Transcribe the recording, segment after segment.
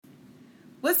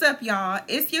What's up, y'all?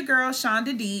 It's your girl,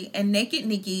 Shonda D and Naked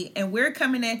Nikki, and we're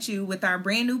coming at you with our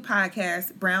brand new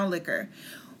podcast, Brown Liquor,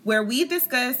 where we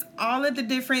discuss all of the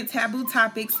different taboo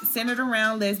topics centered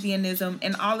around lesbianism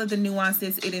and all of the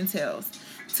nuances it entails.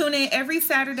 Tune in every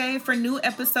Saturday for new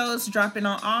episodes dropping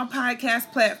on all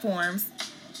podcast platforms.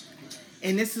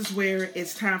 And this is where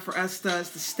it's time for us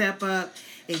studs to step up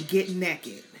and get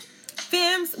naked.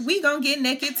 Femmes, we gonna get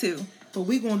naked too. But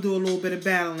we gonna do a little bit of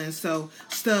battling, so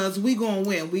studs, we gonna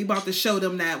win. We about to show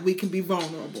them that we can be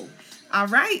vulnerable. All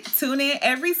right, tune in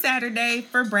every Saturday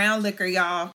for Brown Liquor,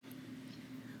 y'all.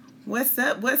 What's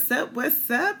up,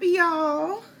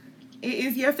 y'all? It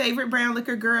is your favorite Brown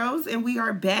Liquor girls, and we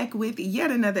are back with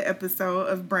yet another episode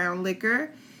of Brown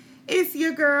Liquor. It's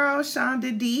your girl,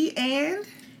 Shonda D, and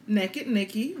Naked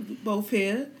Nikki, both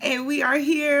here. And we are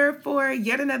here for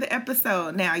yet another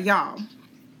episode. Now, y'all,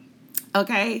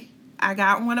 okay, I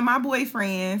got one of my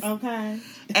boyfriends. Okay.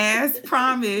 As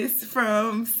promised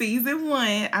from season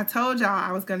 1, I told y'all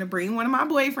I was going to bring one of my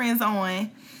boyfriends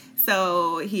on.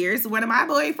 So here's one of my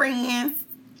boyfriends.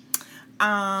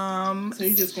 So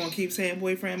you just gonna keep saying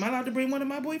boyfriend? Am I allowed to bring one of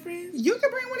my boyfriends? You can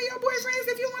bring one of your boyfriends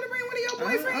if you want to bring one of your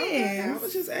boyfriends. Okay. I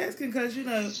was just asking because, you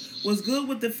know, what's good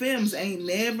with the femmes ain't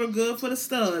never good for the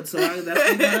studs. So that's what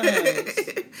I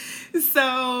asked.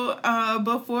 So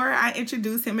before I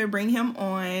introduce him and bring him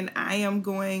on, I am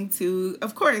going to,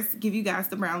 of course, give you guys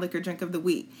the Brown Liquor Drink of the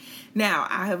Week. Now,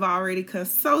 I have already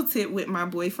consulted with my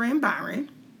boyfriend,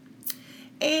 Byron.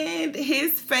 And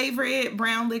his favorite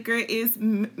brown liquor is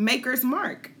Maker's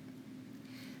Mark.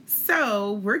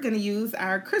 So we're going to use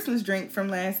our Christmas drink from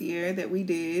last year that we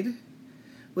did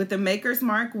with the Maker's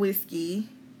Mark whiskey,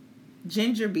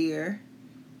 ginger beer,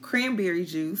 cranberry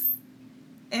juice,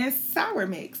 and sour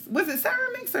mix. Was it sour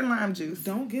mix or lime juice?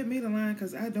 Don't give me the line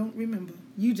because I don't remember.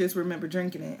 You just remember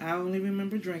drinking it. I only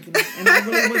remember drinking it. And I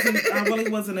really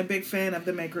wasn't a big fan of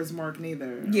the Maker's Mark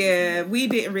neither. Yeah, we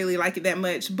didn't really like it that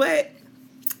much, but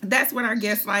that's what our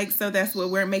guests like, so that's what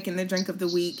we're making the drink of the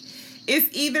week. It's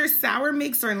either sour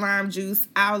mix or lime juice.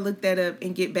 I'll look that up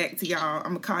and get back to y'all.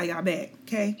 I'm going to call y'all back,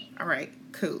 okay? All right,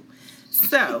 cool.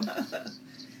 So.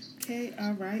 Okay,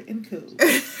 all right, and cool.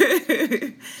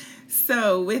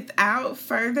 So, without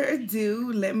further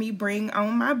ado, let me bring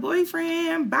on my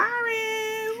boyfriend,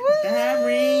 Byron. Woo! Byron!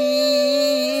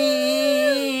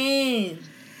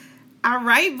 All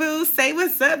right, boo, say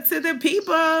what's up to the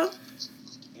people. What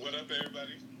up,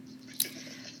 everybody?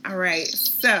 All right,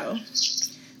 so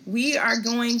we are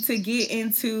going to get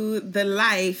into the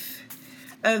life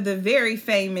of the very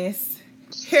famous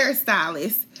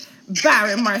hairstylist,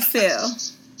 Byron Marcel.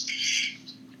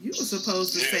 You were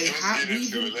supposed to say hot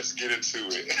weaving. Let's get into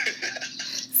it.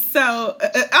 So,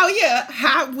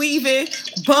 hot weaving,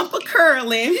 bumper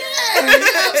curling. Yeah, you know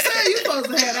what I'm saying? You supposed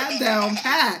to have that down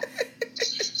pat.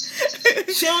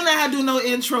 She don't know how to do no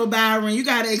intro, Byron. You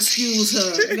gotta excuse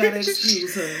her.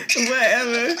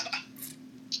 Whatever.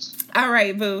 All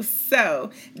right, boo.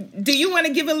 So, do you want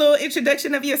to give a little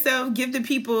introduction of yourself? Tell the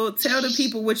people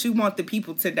what you want the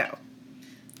people to know.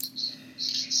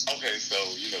 Okay, so,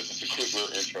 just a quick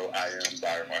little intro. I am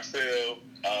Byron Marcel.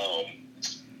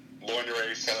 Born and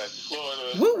raised in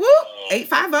Florida. Woo woo.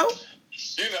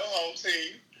 850. Home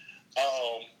team.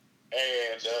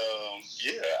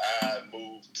 I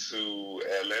moved to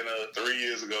Atlanta 3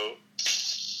 years ago.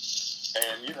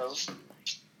 And,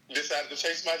 decided to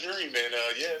chase my dream. And,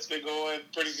 it's been going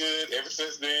pretty good ever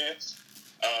since then.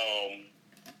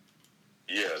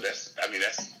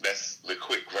 That's the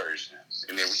quick version.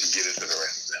 And then we can get into the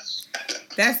rest of them.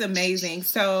 That's amazing.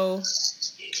 So,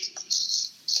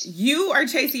 you are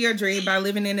chasing your dream by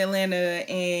living in Atlanta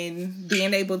and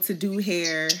being able to do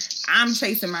hair. I'm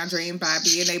chasing my dream by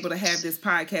being able to have this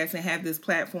podcast and have this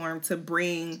platform to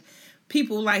bring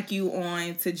people like you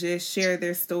on to just share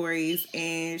their stories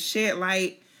and shed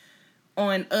light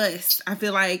on us. I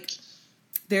feel like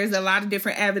there's a lot of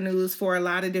different avenues for a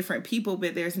lot of different people,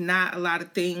 but there's not a lot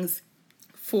of things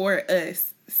for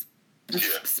us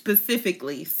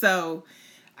specifically. So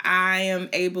I am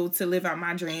able to live out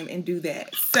my dream and do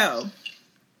that. So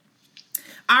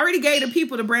I already gave the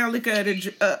people the brown liquor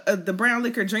the brown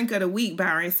liquor drink of the week,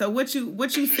 Byron. So what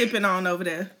you sipping on over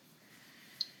there?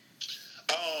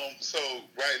 So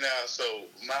right now,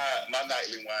 my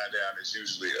nightly wind down is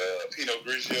usually Pinot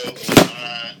Grigio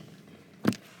wine.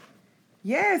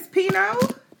 Yes,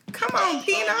 Pinot. Come on,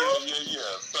 Pinot.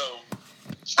 Yeah. So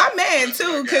I'm mad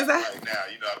too because right now,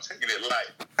 I'm taking it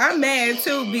light. I'm mad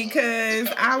too because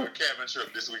I went to a cabin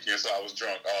trip this weekend, so I was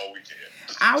drunk all weekend.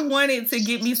 I wanted to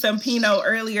get me some Pinot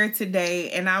earlier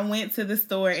today, and I went to the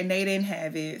store and they didn't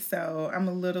have it, so I'm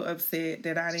a little upset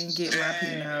that I didn't get my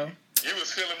Pinot. You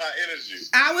was feeling my energy.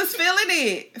 I was feeling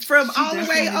it from all the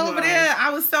way over there.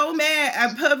 I was so mad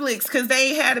at Publix because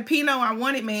they had a Pinot I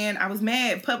wanted, man. I was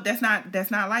mad. That's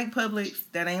not like Publix.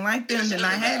 That ain't like them. They're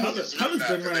not having it. Publix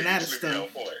been running out of stuff.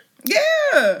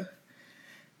 Yeah.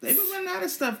 They've been running out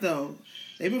of stuff, though.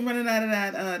 They've been running out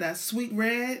of that sweet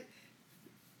red.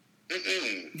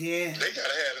 Yeah. They gotta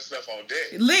have the stuff on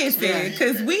deck. Listen,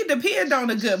 because we depend on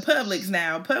a good Publix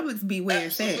now. Publix be where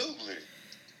it's at.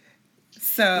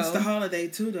 So it's the holiday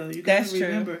too, though. You gotta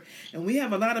remember. True. And we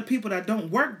have a lot of people that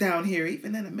don't work down here.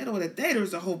 Even in the middle of the day,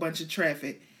 there's a whole bunch of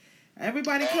traffic.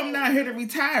 Everybody coming out here to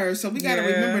retire, so we gotta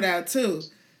remember that too.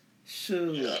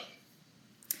 Sure. Yeah.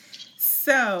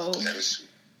 So,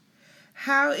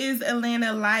 how is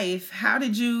Atlanta life? How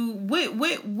did you?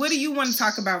 What do you want to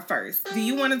talk about first? Do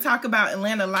you want to talk about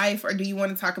Atlanta life, or do you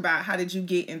want to talk about how did you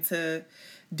get into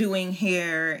doing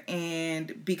hair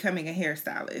and becoming a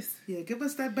hairstylist? Yeah, give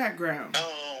us that background.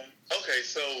 Okay,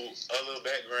 so a little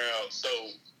background. So,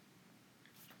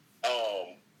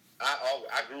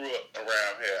 I grew up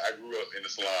around here. I grew up in the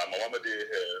salon. My mama did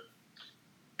hair,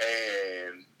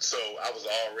 and so I was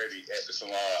already at the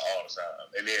salon all the time.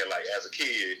 And then, like as a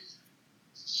kid,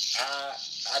 I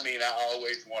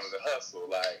always wanted to hustle.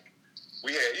 Like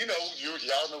we had,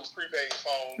 y'all know prepaid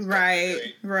phones.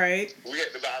 Right. We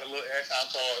had to buy the little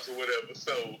airtime cards or whatever.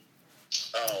 So,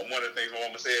 one of the things my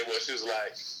mama said was she was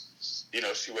like,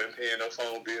 she wasn't paying no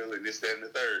phone bill and this, that, and the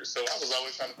third. So I was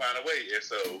always trying to find a way. And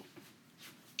so,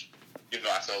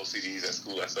 I sold CDs at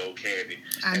school. I sold candy.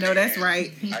 I know that's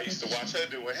right. I used to watch her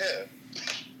doing hair.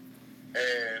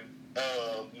 And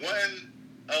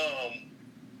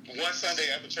one Sunday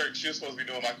after church, she was supposed to be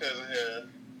doing my cousin hair.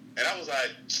 And I was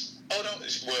like, oh, no.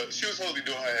 Well, she was supposed to be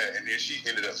doing her hair, and then she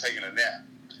ended up taking a nap.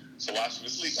 So while she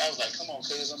was asleep, I was like, come on,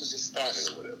 cuz, I'm going to just start it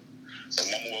or whatever. So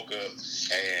Mama woke up,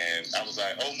 and I was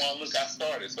like, oh, Mom, look, I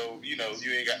started. So, you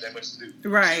ain't got that much to do.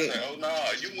 Right. She was like, oh,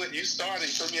 no, you started,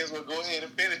 so you may as well go ahead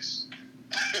and finish.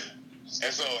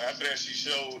 And so after that, she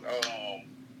showed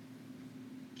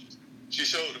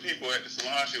the people at the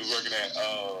salon she was working at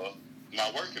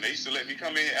my work, and they used to let me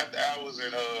come in after hours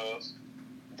and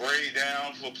braid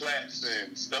down for plaits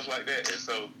and stuff like that. And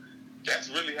so that's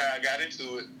really how I got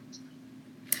into it.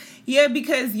 Yeah,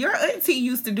 because your auntie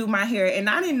used to do my hair, and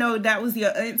I didn't know that was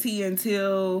your auntie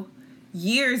until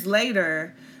years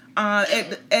later.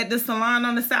 At the salon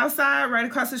on the south side, right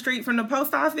across the street from the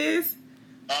post office.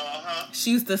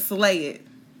 She used to slay it.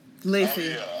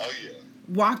 Listen. Oh yeah.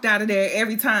 Walked out of there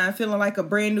every time feeling like a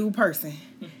brand new person.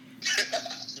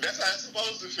 That's how it's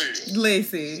supposed to feel.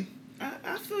 Listen.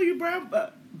 I feel you,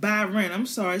 Byron. I'm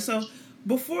sorry. So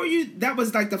before that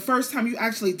was like the first time you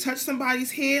actually touched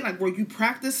somebody's head? Like, were you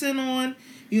practicing on,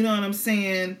 you know what I'm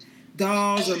saying,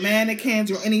 dolls or mannequins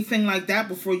or anything like that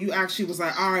before you actually was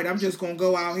like, all right, I'm just going to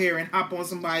go out here and hop on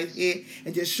somebody's head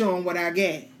and just show them what I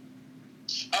get?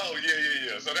 Oh,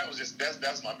 yeah. So that was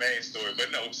that's my main story.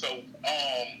 But no, so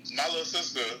my little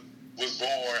sister was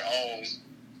born on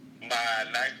my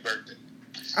 9th birthday.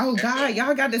 Oh, God, so,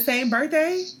 y'all got the same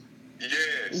birthday?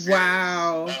 Yes.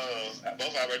 Wow.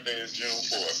 Both our birthdays June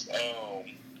 4th.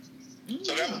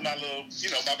 So that was my little,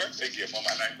 my birthday gift on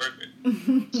my 9th birthday.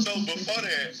 So before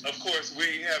that, of course, we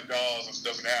didn't have dolls and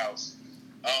stuff in the house.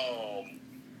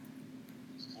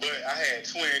 But I had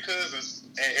twin cousins,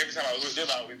 and every time I was with them,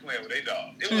 I would be playing with their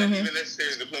dolls. It wasn't even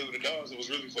necessary to play with the dolls. It was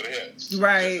really for the hair.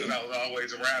 Right. Because I was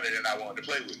always around it, and I wanted to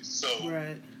play with it. So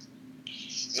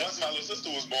once my little sister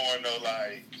was born, though,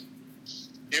 like,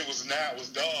 it was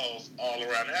dolls all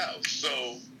around the house.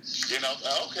 So,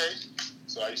 okay.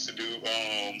 So I used to play with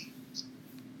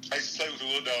the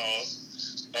little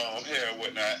dolls, hair and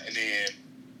whatnot, and then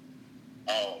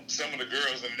some of the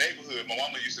girls in the neighborhood, my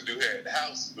mama used to do hair at the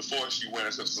house before she went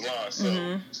into the salon.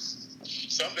 So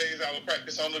some days I would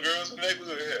practice on the girls in the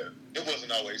neighborhood hair. It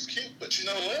wasn't always cute, but you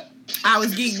know what?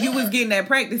 You was getting that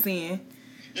practice in.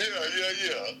 Yeah.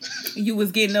 You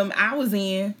was getting them hours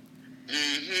in.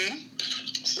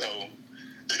 So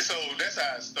that's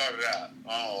how it started out.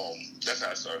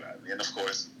 And of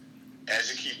course,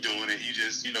 as you keep doing it, you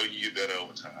just, you get better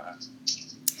over time.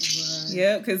 Right.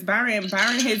 Yeah, because Byron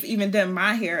has even done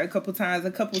my hair a couple times,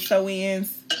 a couple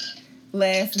sew-ins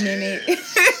last minute.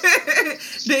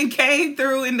 Then came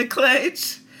through in the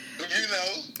clutch.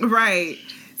 Right.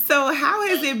 So how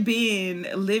has it been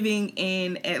living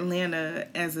in Atlanta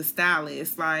as a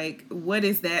stylist? Like, what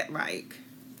is that like?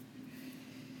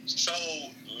 So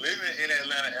living in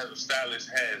Atlanta as a stylist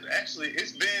has actually,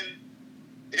 it's been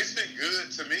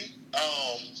good to me.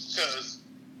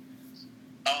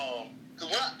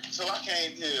 Because I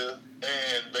came here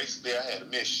and basically I had a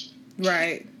mission.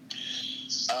 Right.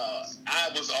 I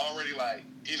was already like,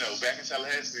 back in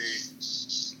Tallahassee,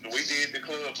 we did the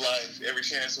club life every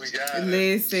chance we got.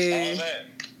 Listen. All that.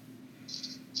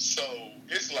 So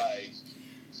it's like,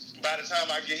 by the time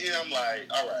I get here, I'm like,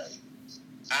 all right,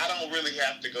 I don't really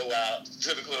have to go out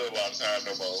to the club all the time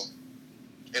no more.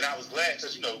 And I was glad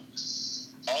because,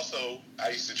 also I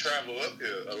used to travel up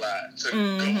here a lot to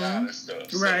go out and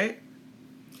stuff. Right.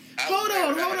 So Hold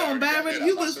on, Byron.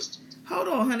 Hold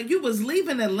on, honey. You was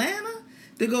leaving Atlanta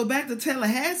to go back to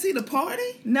Tallahassee to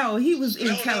party? No, he was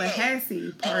in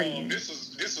Tallahassee partying. This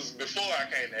was before I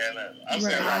came to Atlanta. I'm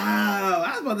Right. saying, Wow,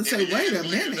 I was about to say, wait a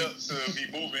minute. Up to be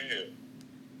moving here.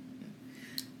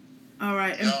 All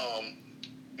right.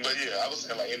 But yeah, I was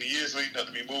saying, like, in the years leading up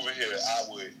to me moving here, I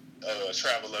would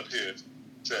travel up here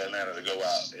to Atlanta to go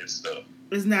out and stuff.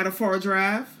 It's not a far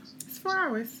drive? It's 4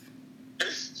 hours.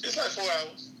 It's like 4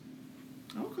 hours.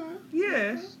 Okay.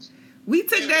 Yeah. We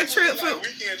took that trip for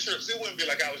weekend trips. It wouldn't be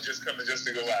like I was just coming just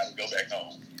to go out and go back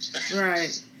home.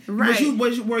 Right. right.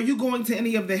 Were you going to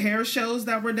any of the hair shows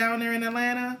that were down there in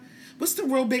Atlanta? What's the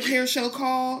real big hair show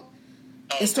called?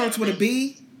 It starts with a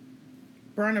B.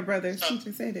 Bronner Brothers. She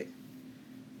just said it.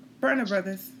 Bronner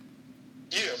Brothers.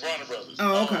 Yeah, Bronner Brothers.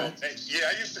 Oh, okay.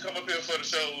 I used to come up here for the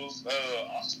shows.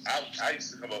 I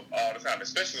used to come up all the time,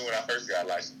 especially when I first got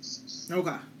licensed.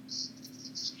 Okay.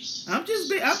 I'm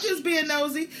just being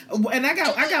nosy, and I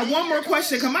got one more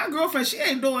question. Cause my girlfriend,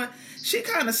 she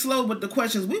kind of slow with the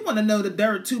questions. We want to know the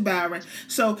dirt too, Byron.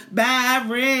 So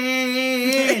Byron,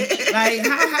 like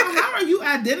how are you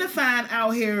identifying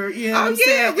out here? You know what I'm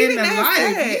saying, in the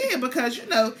life? Yeah, because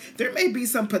there may be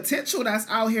some potential that's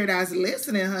out here that's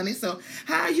listening, honey. So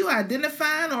how are you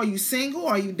identifying? Are you single?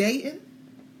 Are you dating?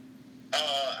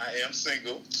 I am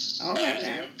single. All right. I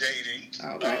am dating.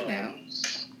 All right now.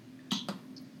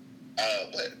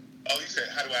 What? Oh, you said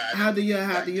how do I? How do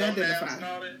you identify?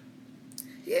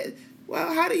 Yeah.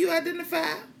 Well, how do you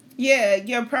identify? Yeah,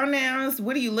 your pronouns.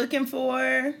 What are you looking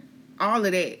for? All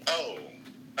of that. Oh,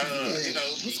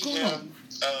 what's going on?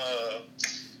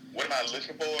 What am I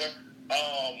looking for?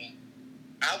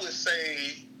 I would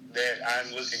say that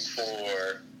I'm looking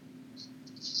for.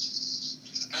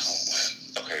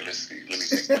 Okay, let's see. Let me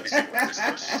think about this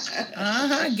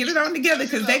question. Get it on together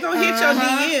because they gonna hit your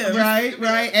DM.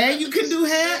 Right. And you can do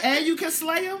hair, and you can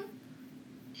slay them.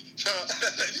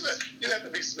 You have to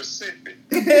be specific.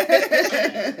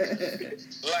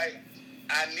 Like,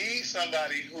 I need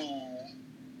somebody who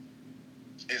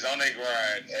is on their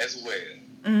grind as well.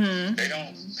 Mm-hmm. They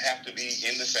don't have to be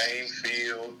in the same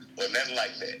field or nothing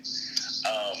like that.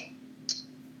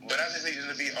 But I just need them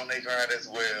to be on their grind as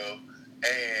well,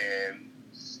 and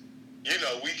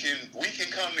we can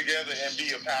come together and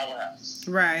be a powerhouse.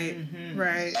 Right. Mm-hmm.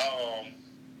 Right.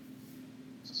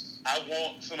 I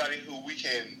want somebody who we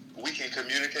can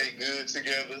communicate good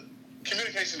together.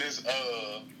 Communication is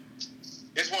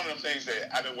it's one of the things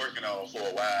that I've been working on for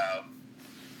a while.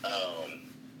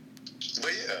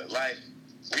 But yeah, like,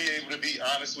 we able to be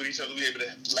honest with each other, we able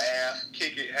to laugh,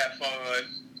 kick it, have fun,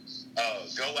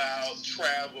 go out,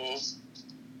 travel,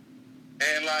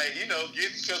 and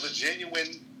give each other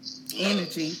genuine love.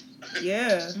 Energy.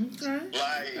 Yeah.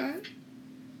 Okay.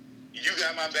 You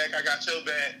got my back, I got your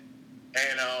back,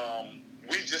 and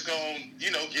we just gonna,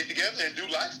 get together and do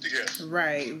life together.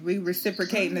 Right. We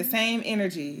reciprocating the same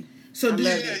energy. So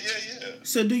yeah.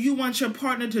 So do you want your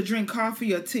partner to drink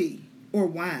coffee or tea or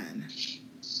wine?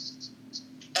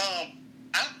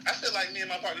 I feel like me and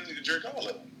my partner need to drink all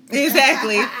of them.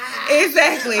 Exactly. All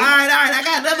right. I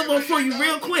got another one for you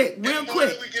real quick. We get up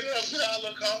to our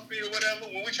little coffee or whatever.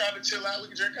 When we try to chill out, we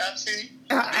can drink our tea.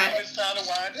 When it's time to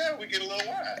wind down, we get a little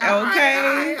wine.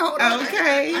 Okay.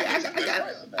 Okay.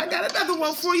 I got another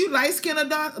one for you. Light skin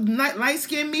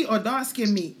meat or dark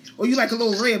skin meat? Or you like a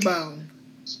little red bone?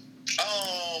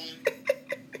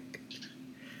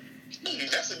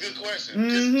 That's a good question.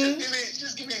 Mm-hmm.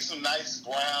 Just give me some nice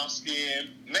brown skin.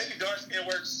 Maybe dark skin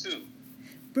works too.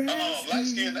 Light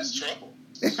skin, that's trouble.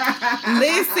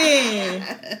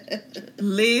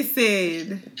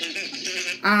 Listen.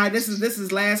 All right, this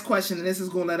is last question, and this is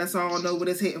gonna let us all know what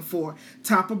it's hitting for.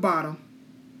 Top or bottom?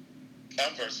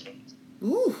 I'm versatile.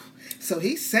 Ooh, so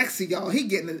he's sexy, y'all. He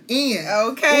getting it in.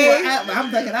 Okay. Ooh,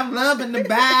 I'm thinking I'm loving the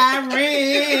Byron.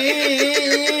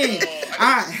 All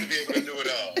right. To be able to do it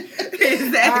all.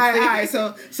 Exactly. All right.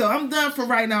 So I'm done for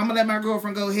right now. I'm gonna let my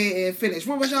girlfriend go ahead and finish.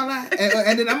 Where was y'all at?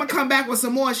 And then I'm gonna come back with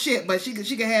some more shit, but she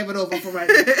can have it over for right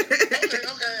now. Okay.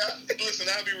 Listen,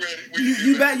 I'll be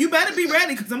ready. You better be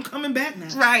ready because I'm coming back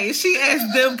now. Right. She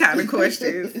asked them kind of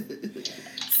questions.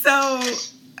 So,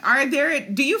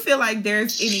 do you feel like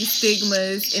there's any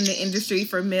stigmas in the industry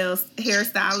for male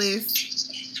hairstylists?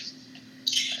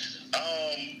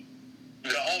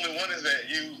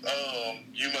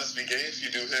 You must be gay if you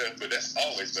do hair, but that's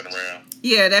always been around.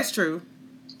 Yeah, that's true.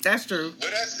 That's true.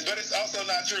 But it's also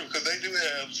not true because they do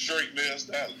have straight male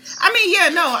stylists. I mean, yeah,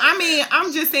 no. I mean,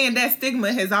 I'm just saying that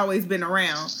stigma has always been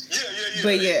around. Yeah.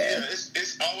 But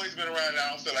it's always been around. And I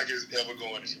don't feel like it's ever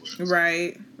going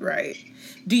anywhere. Right.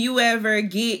 Do you ever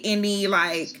get any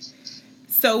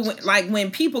when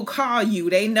people call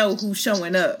you, they know who's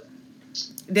showing up?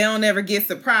 They don't ever get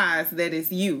surprised that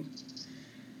it's you.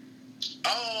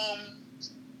 No,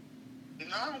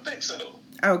 I don't think so.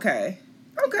 Okay.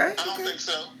 I don't think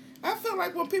so. I feel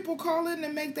like when people call in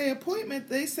and make their appointment,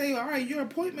 they say, all right, your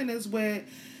appointment is with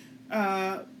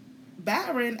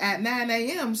Byron at 9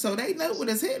 a.m., so they know what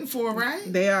it's hitting for,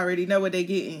 right? They already know what they're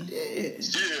getting. Yeah.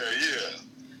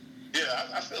 Yeah,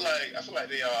 I feel like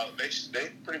they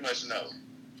pretty much know.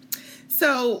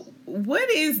 So, what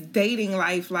is dating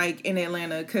life like in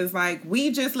Atlanta? Because, we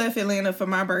just left Atlanta for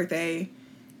my birthday,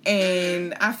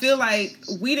 and I feel like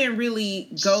we didn't really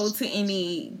go to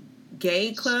any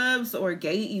gay clubs or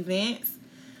gay events,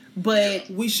 but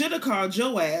we should have called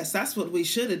your ass. That's what we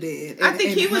should have did. I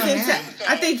think he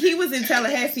was in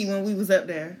Tallahassee when we was up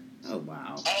there. Oh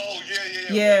wow. Oh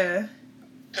yeah. Yeah.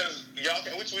 Because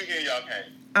which weekend y'all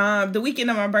came? The weekend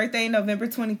of my birthday, November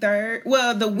 23rd.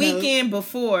 Well, the weekend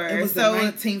before. It was the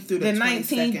 19th through the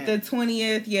 19th, the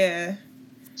 20th. Yeah.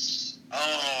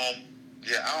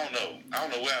 Yeah, I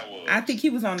don't know where I was. I think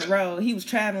he was on the road. He was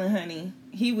traveling, honey.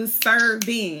 He was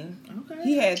serving. Okay.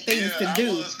 He had things to do.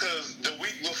 I was, because the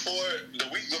weekend before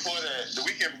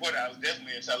that, I was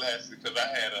definitely in Tallahassee because I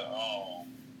had a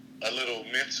little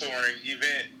mentoring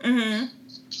event. Mm-hmm.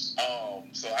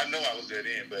 So I know I was there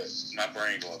then, but my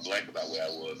brain going blank about where I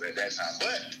was at that time.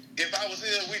 But if I was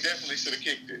here, we definitely should have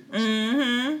kicked it.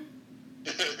 Mm-hmm.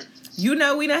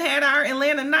 We done had our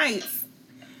Atlanta nights.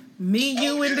 Me,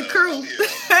 you, and the crew.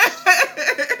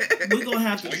 We're gonna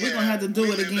have to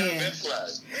do it again.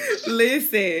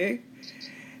 Listen,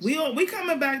 we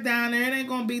coming back down there. It ain't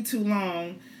gonna be too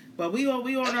long, but we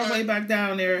on our way back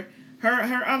down there.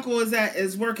 Her uncle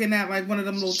is working at one of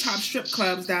them little top strip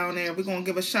clubs down there. We're gonna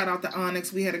give a shout out to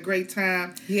Onyx. We had a great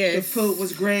time. Yes. The food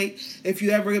was great. If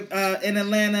you ever in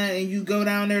Atlanta and you go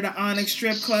down there to Onyx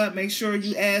Strip Club, make sure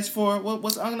you ask for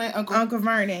what's Uncle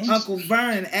Vernon. Uncle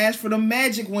Vernon. Ask for the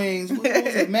magic wings. What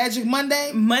was it? Magic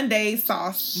Monday? Monday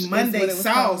sauce. Monday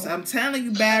sauce. I'm telling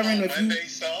you, Byron. Monday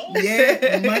sauce?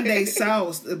 Yeah, Monday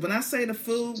sauce. When I say the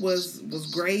food was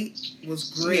great,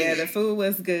 Yeah, the food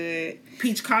was good.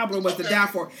 Peach cobbler was the die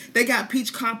for. They got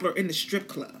peach cobbler in the strip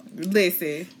club.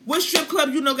 Listen. What strip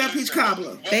club got peach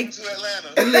cobbler? Welcome to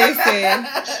Atlanta. Listen.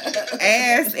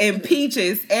 Ass and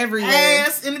peaches everywhere.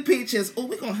 Ass and peaches. Oh,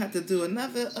 we're going to have to do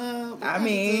another, an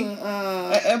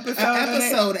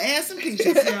episode. Ass and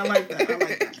peaches. Yeah, I like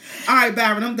that. All right,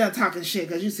 Byron, I'm done talking shit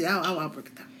because you see, I'll break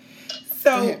it down.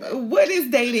 So, what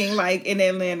is dating like in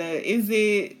Atlanta?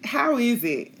 How is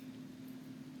it?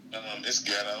 It's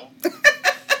ghetto.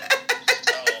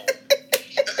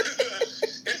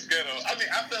 It's ghetto. I mean,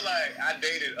 I feel like I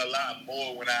dated a lot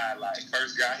more when I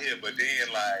first got here, but then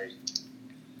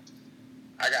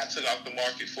I got took off the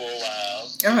market for a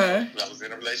while. Uh-huh. I was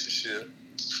in a relationship,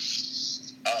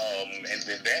 and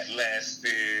then that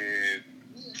lasted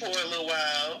for a little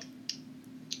while.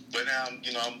 But now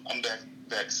I'm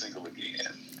back single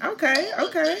again. Okay.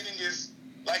 Dating is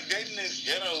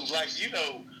ghetto.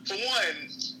 For one,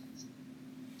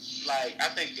 I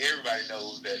think everybody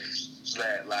knows that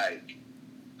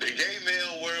the gay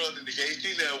male world and the gay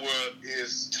female world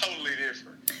is totally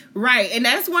different. Right, and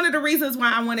that's one of the reasons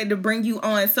why I wanted to bring you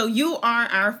on. So you are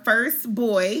our first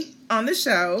boy on the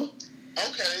show.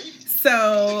 Okay.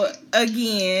 So,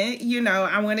 again,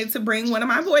 I wanted to bring one of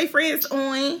my boyfriends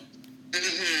on.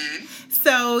 Mm-hmm.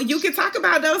 So you can talk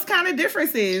about those kind of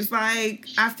differences. I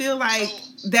feel like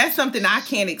that's something I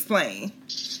can't explain.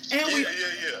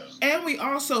 And we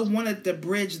also wanted to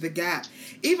bridge the gap.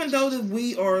 Even though that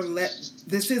we are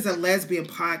this is a lesbian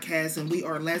podcast and we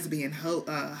are lesbian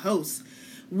hosts,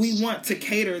 we want to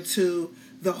cater to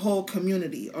the whole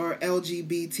community or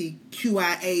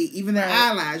LGBTQIA, even the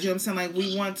allies. You know what I'm saying?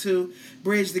 We want to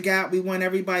bridge the gap. We want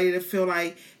everybody to feel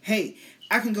like, hey,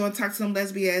 I can go and talk to some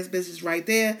lesbian ass bitches right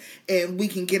there, and we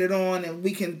can get it on, and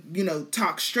we can,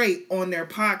 talk straight on their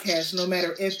podcast, no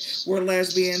matter if we're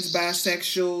lesbians,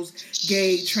 bisexuals,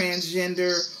 gay,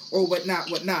 transgender, or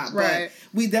whatnot. Right. But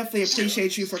we definitely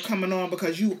appreciate you for coming on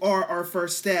because you are our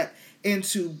first step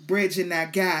into bridging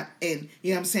that gap and,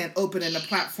 opening the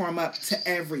platform up to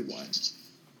everyone.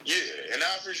 Yeah, and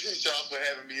I appreciate y'all for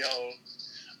having me on.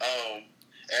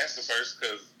 Answer first,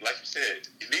 because, like you said,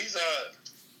 these are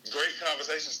great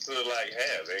conversations to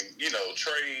have and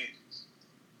trade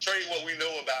trade what we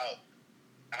know about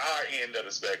our end of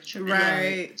the spectrum.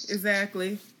 Right.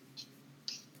 Exactly.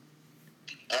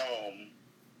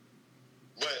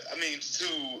 But I mean,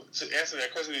 to answer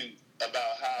that question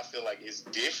about how I feel like it's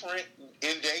different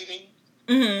in dating.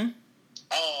 Mm-hmm.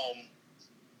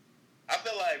 I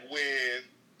feel like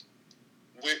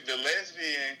with the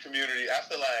lesbian community, I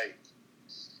feel like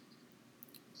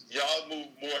y'all move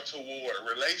more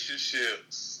toward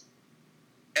relationships,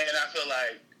 and I feel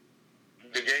like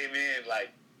the gay men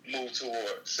like move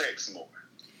toward sex more.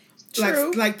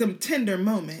 True. Like them tender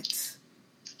moments.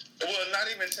 Well, not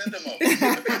even tender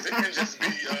moments, because it can just be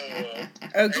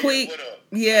a quick, what up?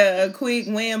 Yeah, a quick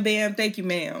wham bam, thank you,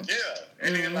 ma'am. Yeah,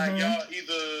 and then like y'all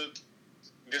either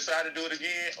decide to do it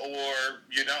again or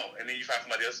you don't, and then you find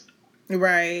somebody else.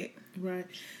 Right.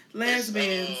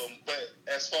 Lesbians. But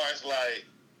as far as like,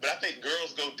 but I think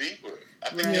girls go deeper. I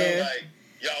think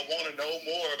y'all want to know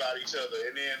more about each other,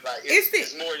 and then like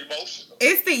it's more emotional.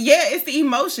 It's the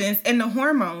emotions and the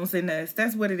hormones in us.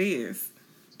 That's what it is.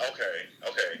 Okay.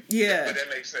 Yeah. But that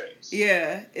makes sense.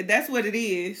 Yeah, that's what it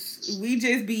is. We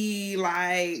just be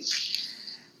like,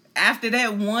 after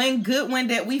that one good one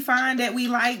that we find that we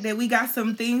like, that we got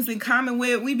some things in common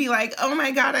with, we be like, oh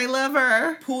my God, I love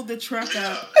her. Pull the truck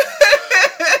up.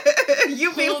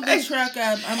 You be Pull the truck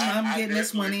up. I'm getting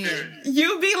this one in.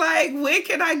 You be like, when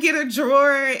can I get a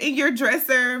drawer in your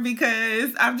dresser?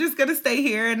 Because I'm just going to stay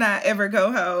here and not ever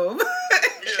go home.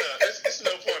 It's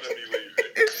no point of me leaving.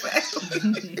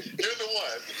 Exactly. You're the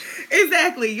one.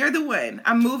 Exactly. You're the one.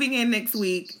 I'm moving in next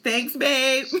week. Thanks,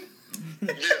 babe.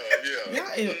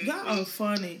 Yeah. Y'all are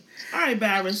funny. All right,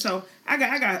 Byron. So I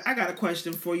got a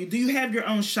question for you. Do you have your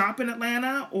own shop in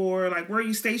Atlanta, or like where are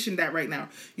you stationed at right now?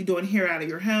 You doing hair out of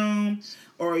your home,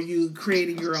 or are you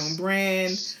creating your own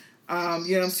brand? You know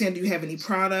what I'm saying? Do you have any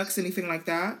products, anything like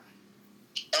that?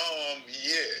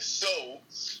 Yeah. So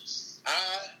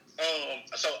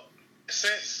so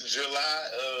since July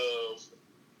of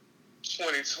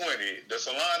 2020, the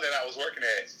salon that I was working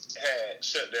at had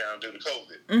shut down due to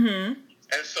COVID. Mm-hmm.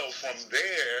 And so from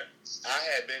there, I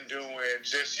had been doing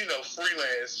just,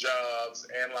 freelance jobs,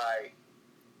 and like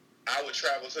I would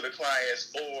travel to the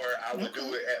clients or I would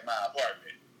do it at my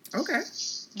apartment. Okay.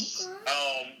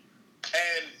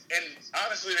 And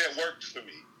honestly that worked for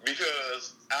me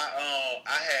because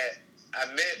I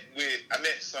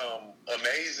met some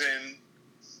amazing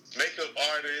makeup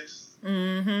artists.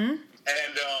 Mm-hmm.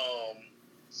 And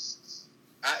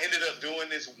I ended up doing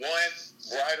this one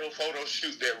bridal photo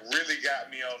shoot that really got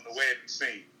me on the wedding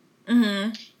scene.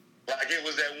 Mm-hmm. Like, it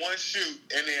was that one shoot,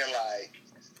 and then, like,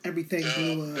 everything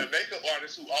blew up. The makeup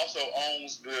artist who also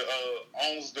owns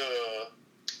the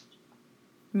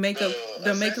makeup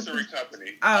accessory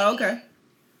company. Oh, okay.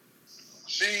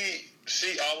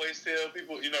 She always tell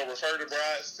people, refer the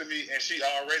brides to me, and she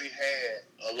already had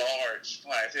a large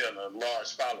clientele and a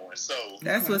large following. So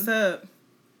that's what's up.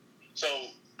 So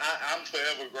I'm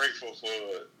forever grateful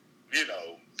for,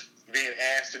 being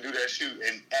asked to do that shoot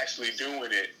and actually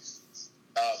doing it,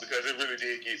 because it really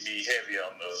did get me heavy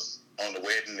on the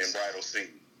wedding and bridal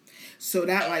scene. So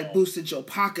that boosted your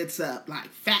pockets up like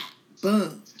fat,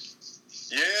 boom.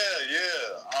 Yeah.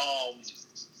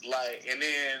 And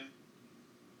then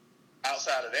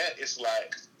outside of that, it's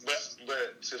like,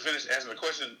 but to finish answering the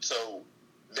question, so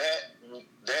that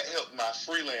helped my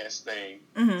freelance thing.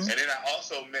 Mm-hmm. And then I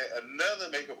also met another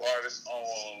makeup artist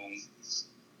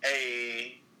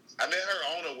I met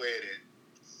her on a wedding,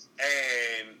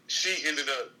 and she ended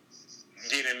up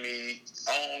getting me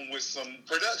on with some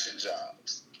production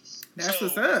jobs. That's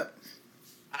what's up.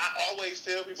 I always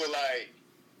tell people, like,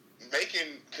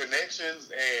 making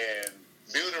connections and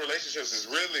building relationships is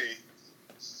really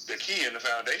the key and the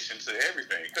foundation to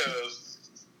everything, because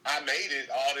I made it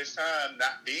all this time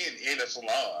not being in a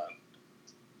salon,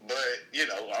 but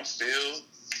I'm still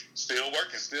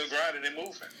working, still grinding and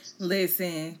moving.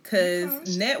 Listen,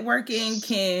 because networking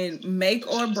can make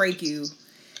or break you.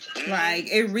 Mm-hmm. Like,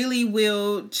 it really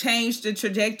will change the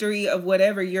trajectory of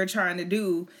whatever you're trying to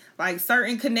do. Like,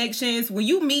 certain connections, when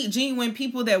you meet genuine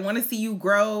people that want to see you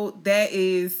grow, that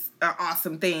is an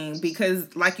awesome thing,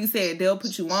 because like you said, they'll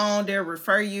put you on, they'll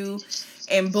refer you,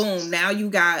 and boom, now you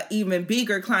got even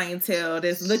bigger clientele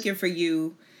that's looking for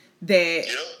you that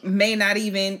may not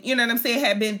even,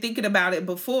 have been thinking about it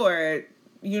before,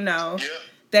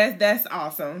 That's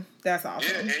awesome. That's awesome.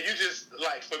 Yeah, and you just,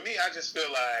 like, for me, I just feel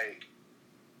like,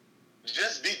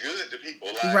 just be good to people.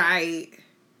 Like, right.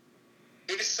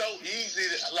 It's so easy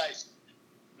to, like,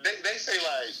 they say,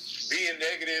 like, being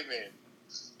negative and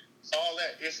all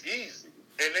that, it's easy.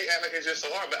 And they act like it's just so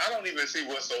hard, but I don't even see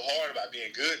what's so hard about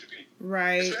being good to people.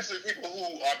 Right. Especially people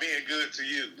who are being good to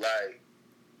you. Like,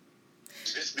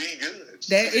 just be good.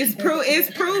 That is proof.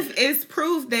 It's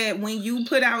proof that when you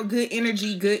put out good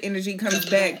energy comes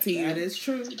back to you. That is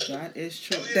true. That is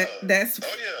true. Oh, yeah. That's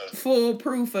full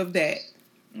proof of that.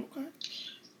 Okay.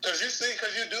 Because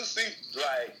you do see,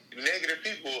 like, negative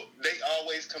people, they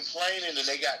always complaining and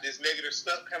they got this negative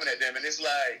stuff coming at them. And it's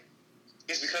like,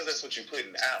 it's because that's what you're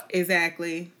putting out.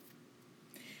 Exactly.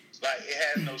 Like, it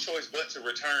has no choice but to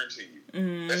return to you.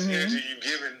 Mm-hmm. That's the energy you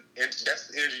giving, and that's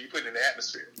the energy you put in the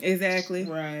atmosphere. Exactly.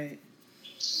 Right.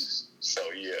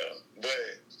 So, yeah.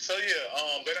 But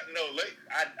no, like,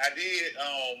 I did,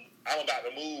 I'm about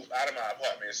to move out of my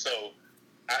apartment, so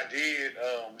I did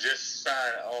just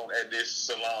sign on at this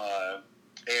salon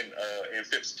in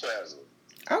Phipps Plaza.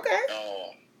 Okay.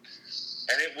 And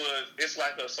it's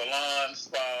like a salon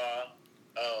spa.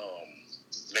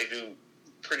 They do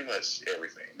pretty much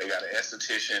everything. They got an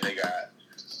esthetician, they got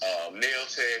nail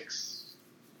techs,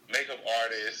 makeup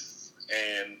artists,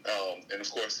 and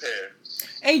of course hair.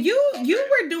 And you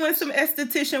were doing some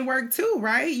esthetician work too,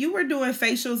 right? You were doing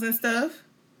facials and stuff.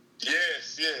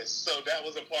 Yes. So that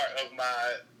was a part of my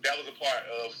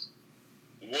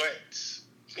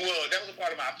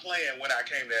plan when I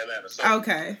came to Atlanta. So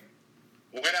okay.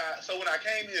 When I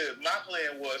came here, my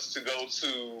plan was to go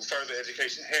to further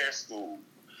education hair school.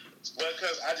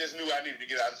 Because I just knew I needed to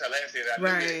get out of Tallahassee, and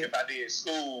I knew that if I did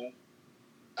school,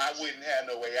 I wouldn't have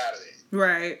no way out of it.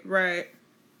 Right.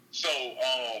 So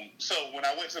when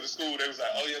I went to the school, they was like,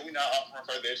 "Oh yeah, we're not offering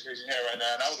further education hair right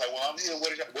now." And I was like, "Well, I'm here.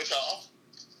 What y'all offer?"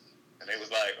 And they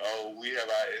was like, "Oh, we have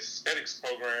our aesthetics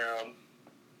program,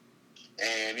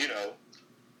 and it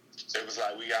was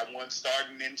like we got one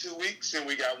starting in 2 weeks, and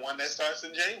we got one that starts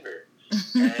in January."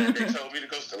 And they told me to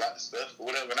go to a lot of stuff or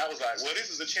whatever. And I was like, well, this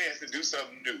is a chance to do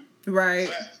something new. Right.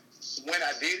 But when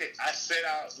I did it, I set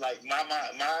out, like, my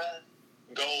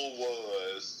goal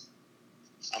was,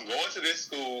 I'm going to this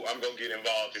school, I'm going to get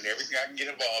involved in everything I can get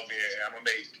involved in, and I'm going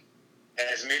to make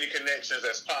as many connections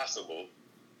as possible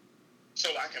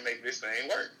so I can make this thing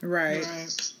work. Right.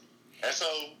 And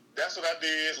so that's what I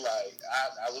did. Like,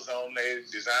 I was on the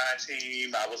design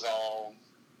team. I was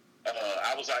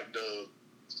like the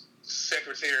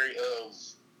secretary of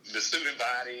the student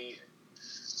body,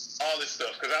 all this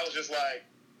stuff, because I was just like,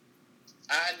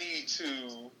 I need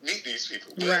to meet these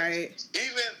people. But right.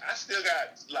 Even I still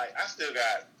got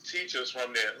teachers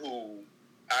from there who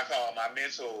I call my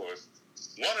mentors.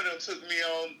 One of them took me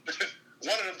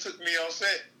on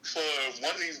set for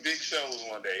one of these big shows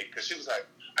one day, because she was like,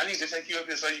 I need to take you up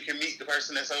here so you can meet the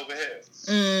person that's over here.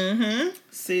 Mm-hmm.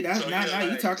 See, that's now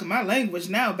you talking my language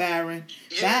now, Byron.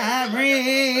 Yeah,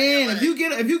 Byron. Like, if you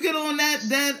get on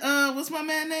that what's my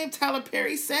man name? Tyler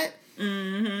Perry set.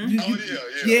 Mm-hmm.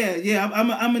 Yeah. I'm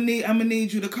gonna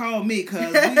need you to call me,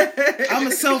 because I'm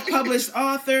a self-published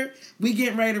author. We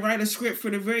getting ready to write a script for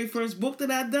the very first book that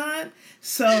I done.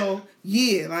 So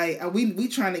we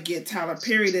trying to get Tyler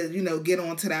Perry to get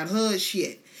onto that hood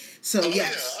shit. So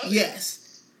yes.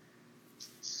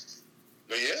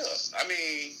 But yeah, I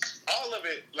mean, all of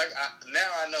it. Like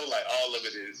now I know, like all of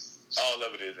it is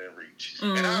in reach,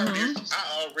 and I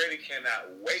already cannot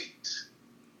wait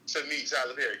to meet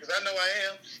Tyler Perry, because I know I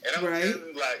am, and I'm telling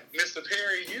him, like, Mr.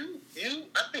 Perry, you,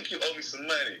 I think you owe me some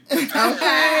money. Okay.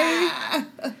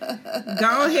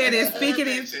 Go ahead and speak it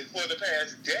in. For the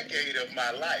past decade of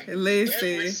my life, listen,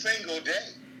 every single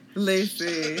day.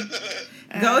 Listen,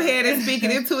 go ahead and speak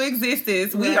it into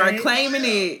existence. We are claiming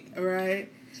it. Right.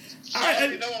 I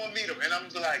already know I'm gonna meet him, and I'm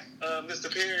like,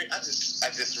 Mr. Perry, I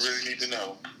just really need to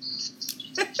know.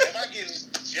 Am I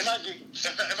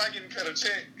getting cut a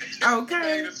check?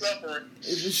 Okay.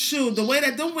 Shoot, the way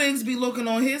that them wigs be looking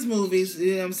on his movies,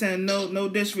 you know what I'm saying? No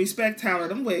disrespect, Tyler.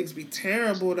 Them wigs be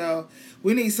terrible though.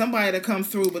 We need somebody to come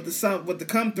through with the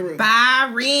come through.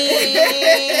 Byron,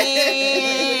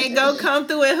 go come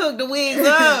through and hook the wigs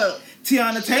up.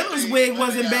 Tiana Taylor's wig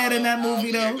wasn't bad in that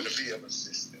movie though.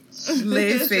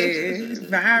 Listen,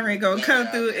 Byron gonna come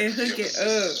through and hook it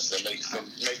up. So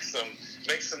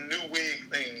make some new wig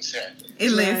things happen.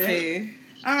 Listen.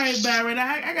 All right, Byron,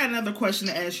 I got another question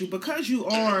to ask you. Because you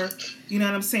are, you know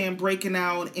what I'm saying, breaking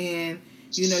out, and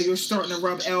you're starting to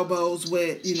rub elbows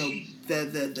with,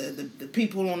 the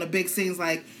people on the big scenes.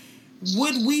 Like,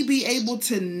 would we be able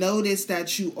to notice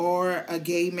that you are a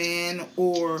gay man,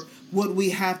 or would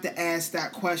we have to ask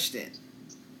that question?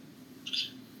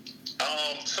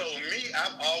 So me,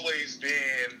 I've always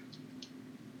been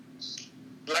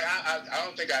like, I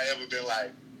don't think I ever been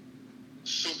like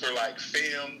super like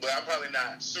femme, but I'm probably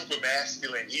not super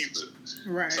masculine either.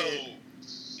 Right. So I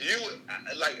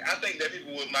think that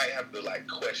people might have to like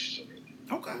question it.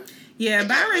 Okay. Yeah,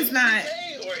 Byron's not. Is he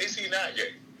gay or is he not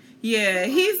gay? Yeah,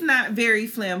 he's not very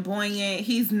flamboyant.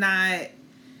 He's not,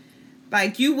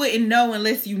 like, you wouldn't know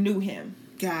unless you knew him.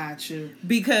 Gotcha.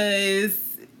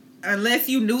 Because unless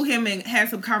you knew him and had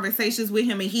some conversations with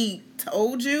him and he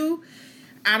told you,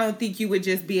 I don't think you would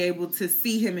just be able to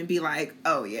see him and be like,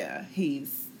 oh yeah,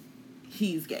 he's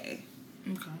gay.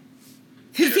 Okay.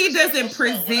 Because he doesn't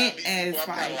present as I'm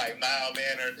kind of like like mild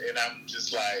mannered and I'm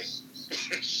just like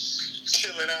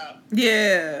chilling out.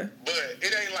 Yeah. But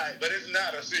it ain't like, but it's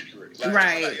not a secret. Like,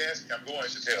 Right. If somebody asks me, I'm going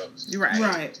to tell them.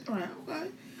 Right. Okay.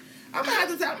 I'm gonna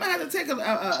have to take a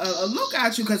look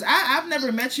at you because I've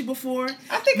never met you before.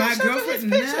 I think my I showed girlfriend. you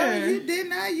his picture. No, you did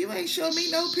not. You ain't showed me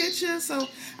no picture. So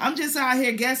I'm just out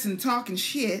here guessing, talking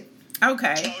shit.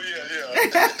 Okay. Oh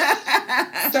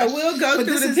yeah. So we'll go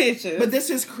through the pictures. But this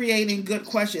is creating good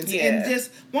questions. Yeah. And just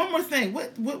one more thing.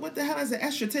 What the hell is an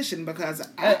esthetician? Because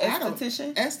I don't.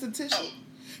 Esthetician? Oh.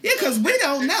 Yeah, because we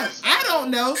don't know. I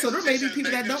don't know. So there may be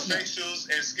people that don't know. Facials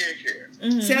and skincare.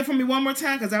 Mm-hmm. Say it for me one more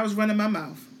time because I was running my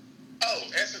mouth. Oh,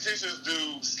 estheticians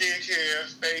do skincare,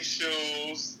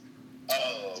 facials,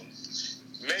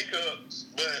 makeup,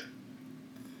 but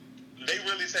they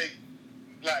really take,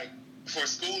 like, for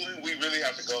schooling, we really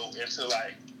have to go into,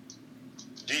 like,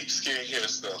 deep skincare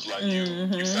stuff. Like,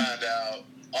 you find out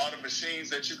all the machines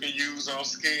that you can use on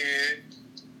skin,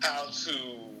 how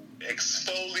to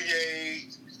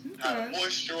exfoliate, how to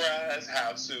moisturize,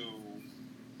 how to,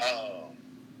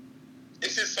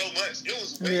 it's just so much. It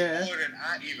was way more than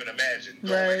I even imagined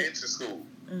going into school.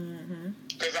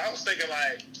 Because I was thinking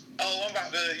like, oh, I'm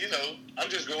about to, I'm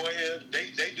just going here.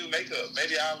 They do makeup.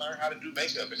 Maybe I'll learn how to do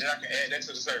makeup, and then I can add that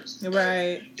to the service.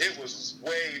 Right. It was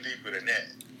way deeper than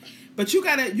that. But you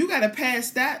gotta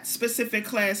pass that specific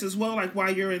class as well, like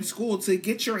while you're in school to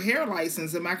get your hair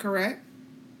license. Am I correct?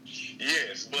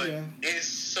 Yes, but it's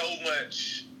so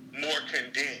much more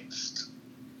condensed.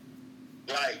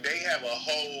 Like they have a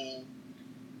whole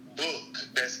book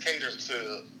that's catered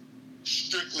to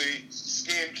strictly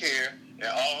skincare and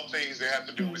all things that have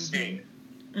to do with skin.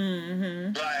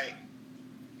 Like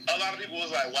a lot of people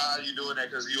was like, "Why are you doing that?"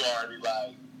 Because you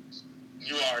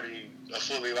already a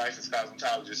fully licensed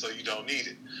cosmetologist, so you don't need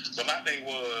it. But my thing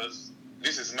was,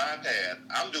 this is my path.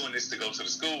 I'm doing this to go to the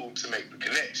school to make the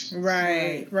connection.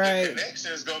 Right. The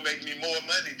connection is gonna make me more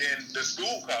money than the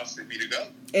school costed me to go.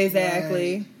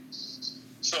 Exactly. Right.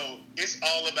 So it's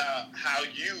all about how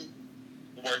you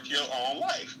work your own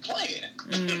life plan.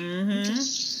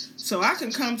 So I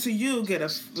can come to you, get a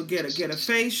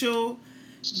facial,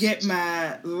 get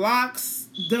my locks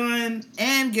done,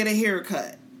 and get a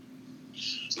haircut.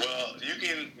 Well, you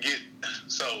can get.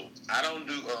 So I don't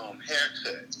do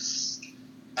haircuts.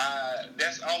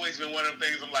 That's always been one of the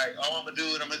things. I'm like, oh, I'm gonna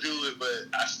do it,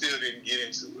 but I still didn't get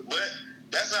into it. But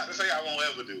that's not to say I won't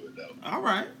ever do it though. All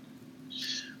right.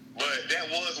 But that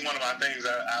was one of my things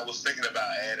I was thinking about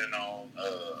adding on,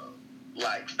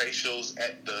 like facials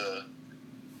at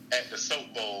the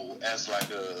soap bowl as like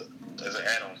as an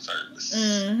add-on service.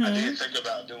 I did think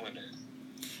about doing that.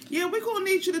 Yeah, we're gonna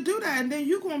need you to do that, and then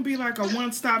you're gonna be like a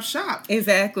one-stop shop.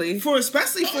 Exactly.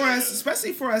 Especially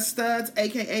for us studs,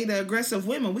 aka the aggressive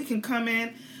women. We can come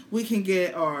in, we can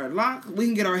get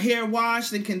our hair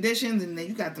washed and conditioned, and then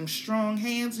you got them strong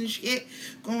hands and shit.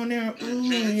 Go in there,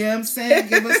 you know what I'm saying?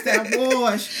 Give us that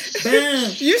wash.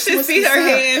 Bam. You should see her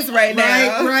hands right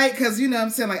now. Right, because you know what I'm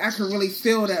saying? Like I can really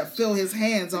feel his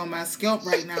hands on my scalp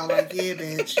right now. Like, yeah,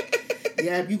 bitch.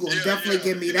 Yeah, you gonna definitely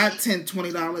give me that $10,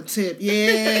 $20 tip.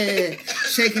 Yeah.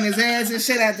 Shaking his ass and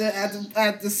shit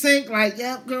at the sink, like,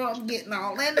 yep, girl, I'm getting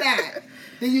all in that.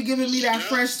 Then you giving me that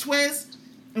fresh twist.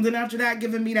 And then after that,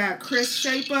 giving me that crisp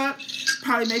shape up.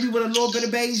 Probably maybe with a little bit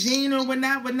of Beijing or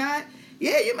whatnot.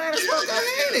 Yeah, you might as well go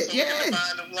ahead it. Yeah.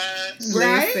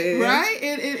 Right?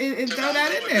 And throw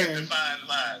that in there.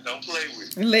 Don't play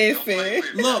with it. Listen.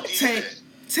 Look,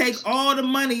 take all the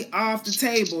money off the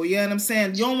table. You know what I'm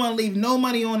saying? You don't want to leave no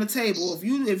money on the table.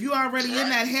 If you already in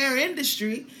that hair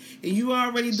industry and you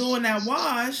already doing that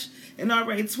wash and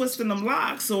already twisting them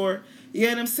locks or, you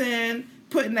know what I'm saying,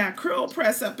 putting that curl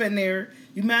press up in there,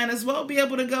 you might as well be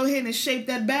able to go ahead and shape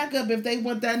that back up if they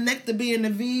want that neck to be in the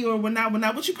V or whatnot.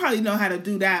 But you probably know how to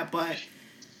do that. But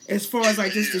as far as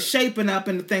like just the shaping up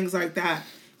and the things like that,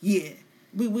 yeah,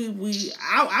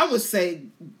 I would say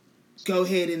go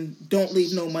ahead and don't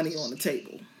leave no money on the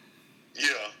table. Yeah.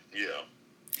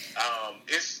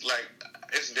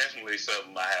 It's definitely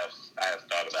something I have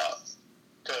thought about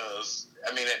because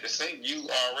I mean at the sink you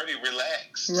already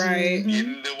relaxed, right?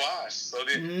 In the wash, so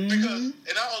that because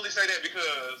and I only say that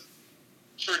because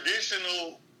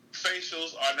traditional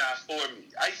facials are not for me.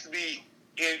 I used to be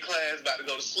in class about to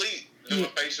go to sleep doing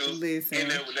facials in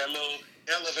there with that little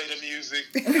elevator music.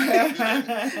 That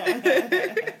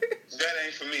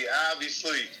ain't for me. I'll be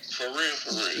asleep. For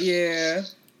real. Yeah.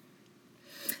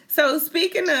 So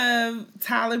speaking of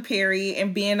Tyler Perry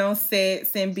and being on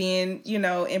sets and being,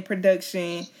 in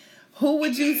production, who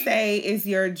would you say is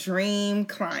your dream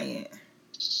client?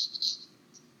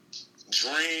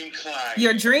 Dream client.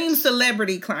 Your dream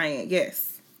celebrity client,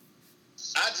 yes.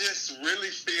 I just really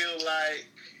feel like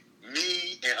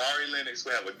me and Ari Lennox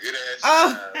will have a good ass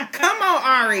time. Oh, come on,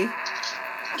 Ari.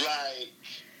 Like,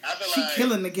 I feel she like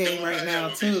killing the game right now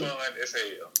too. Fun as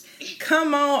hell.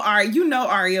 Come on, Ari. You know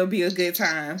Ari will be a good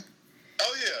time.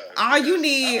 Oh yeah. All you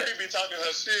need. Ari be talking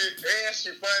her shit and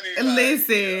she funny.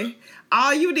 Listen,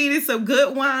 all you need is some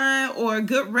good wine or a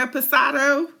good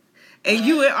reposado, and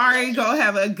you and Ari gonna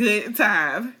have a good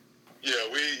time. Yeah,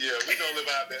 we gonna live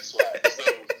out that swag. So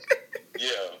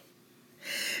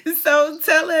yeah. So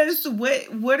tell us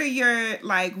what are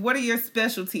your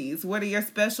specialties? What are your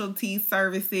specialty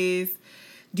services?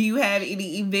 Do you have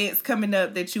any events coming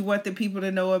up that you want the people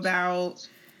to know about?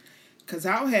 Because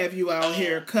I'll have you out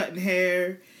here cutting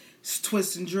hair,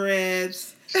 twisting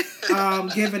dreads,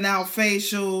 giving out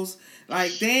facials.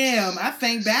 Like, damn, I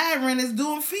think Byron is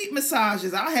doing feet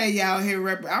massages. I'll have you out here.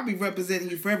 I'll be representing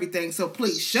you for everything. So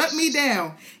please shut me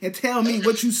down and tell me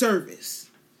what you service.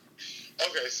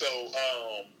 Okay, so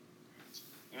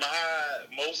my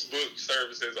most booked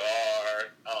services are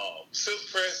silk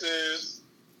presses,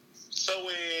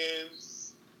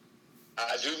 sew-ins.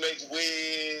 I do make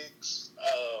wigs.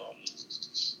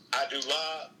 I do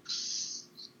locks,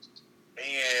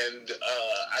 and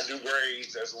I do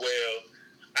braids as well.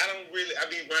 I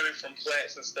be running from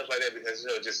flats and stuff like that because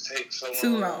it just takes so long.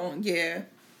 Too long, yeah.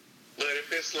 But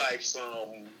if it's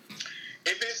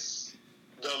if it's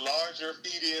the larger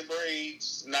feed-in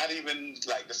braids, not even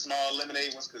like the small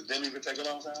lemonade ones, because them even take a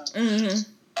long time. Mm-hmm.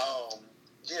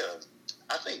 Yeah,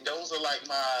 I think those are like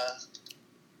my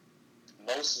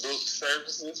most booked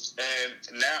services,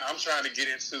 and now I'm trying to get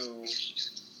into.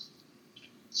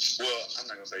 Well, I'm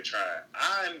not gonna say trying.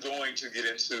 I'm going to get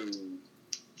into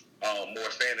more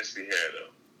fantasy hair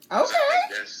though. Okay.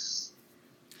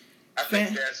 I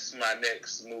think that's my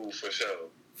next move for sure.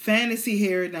 Fantasy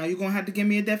hair. Now you're gonna have to give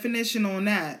me a definition on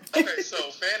that. Okay,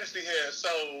 so fantasy hair.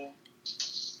 So,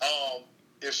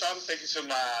 if Shawty take you to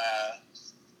my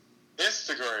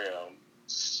Instagram,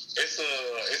 it's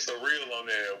a reel on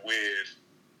there with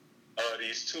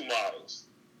these two models.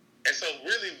 And so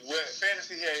really what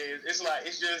fantasy hair is,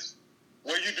 it's just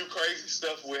where you do crazy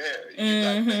stuff with hair. You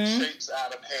like make shapes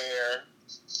out of hair,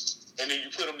 and then you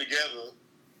put them together,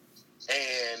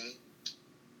 and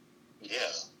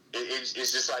yeah, it's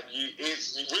just like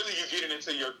it's really you getting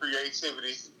into your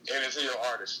creativity and into your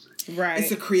artistry. Right.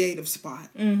 It's a creative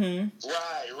spot. Mm-hmm.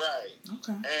 Right.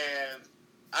 Okay. And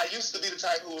I used to be the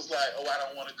type who was like, oh, I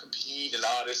don't want to compete and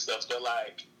all this stuff, but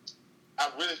like,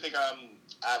 I really think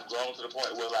I've grown to the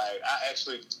point where like I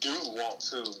actually do want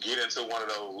to get into one of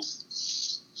those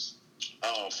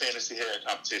fantasy hair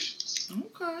competitions.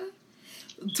 Okay.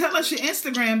 Tell us your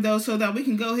Instagram though, so that we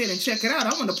can go ahead and check it out.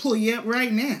 I want to pull you up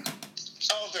right now.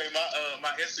 Okay,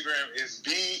 my Instagram is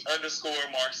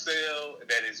B_Marcelle.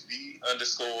 That is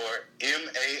B_MARCELLE.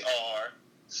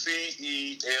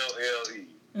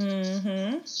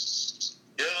 Mm-hmm.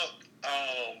 Yep.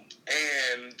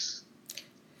 And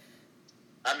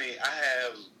I mean, I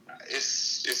have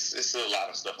it's a lot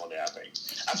of stuff on there. I think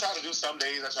I try to do some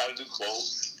days. I try to do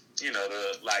quotes, to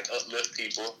like uplift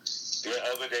people. Then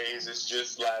other days it's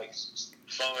just like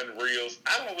fun reels.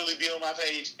 I don't really be on my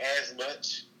page as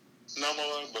much no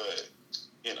more, but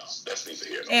that's neither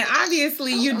here nor there. And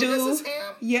obviously you do. This is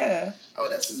him? Yeah. Oh,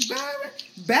 this is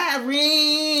Byron.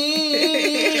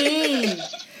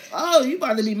 Oh, you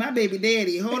about to be my baby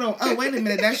daddy. Hold on. Oh, wait a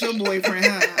minute. That's your boyfriend,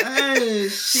 huh? Oh,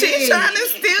 shit. She trying to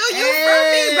steal you from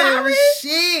me, Byron.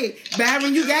 Shit.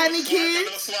 Byron, you got any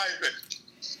kids?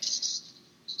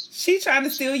 She trying to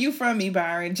steal you from me,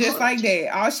 Byron. Just like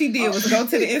that. All she did was go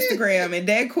to the Instagram, and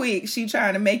that quick, she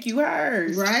trying to make you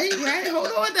hers. Right.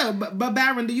 Hold on, though. But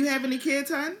Byron, do you have any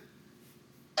kids, hon?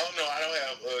 Oh, no, I don't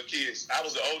have kids. I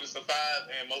was the oldest of 5,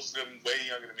 and most of them way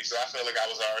younger than me, so I felt like I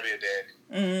was already a daddy.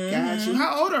 Mm-hmm. Got you.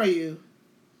 How old are you?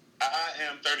 I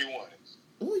am 31.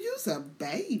 Oh, you's a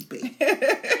baby.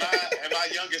 and my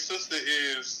youngest sister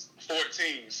is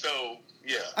 14, so,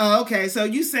 yeah. Oh, okay. So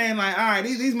you saying like, all right,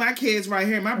 these my kids right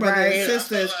here, my brother and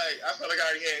sisters. I felt like I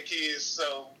already had kids,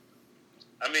 so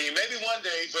I mean, maybe one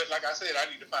day, but like I said, I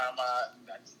need to find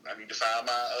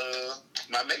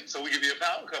my mate so we can be a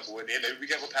power couple, and then maybe we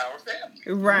can have a power family.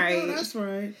 Right. Oh, that's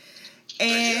right.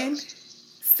 And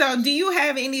So, do you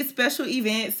have any special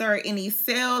events or any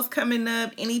sales coming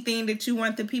up? Anything that you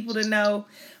want the people to know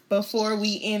before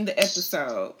we end the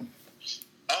episode?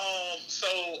 So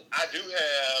I do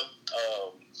have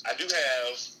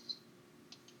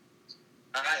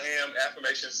I am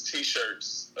affirmations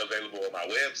t-shirts available on my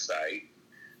website.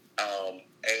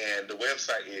 And the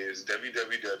website is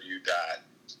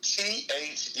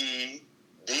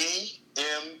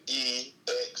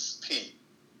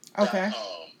www.thebmexp.com. Okay.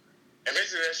 And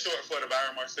basically that's short for the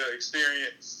Byron Marcel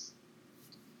Experience.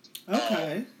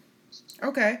 Okay.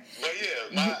 Okay. But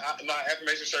yeah, my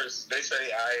affirmation shirts, they say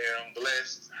I am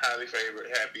blessed, highly favored,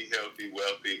 happy, healthy,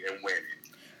 wealthy, and winning.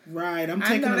 Right, I'm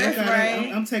taking a look at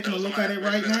it. I'm taking a look at it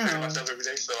right now. Myself every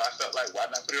day, so I felt like, why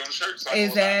not put it on the shirt? So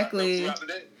Exactly. throughout the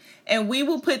day. And we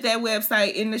will put that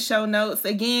website in the show notes.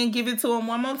 Again, give it to them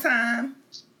one more time.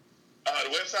 The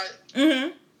website?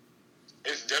 Mm-hmm.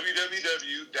 It's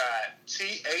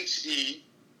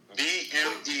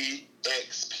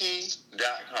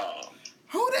www.thebmexp.com.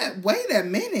 Hold up, wait a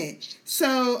minute.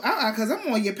 So, because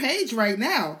I'm on your page right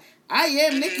now. I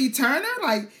am Nikki Turner.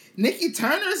 Like, Nikki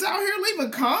Turner's out here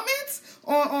leaving comments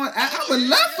on. I would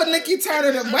love for Nikki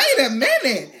Turner to wait a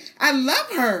minute. I love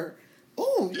her.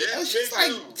 Oh, Yeah, she's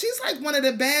like one of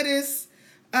the baddest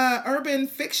urban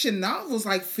fiction novels,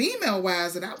 like female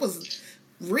wise, that I was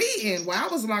reading while I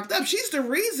was locked up. She's the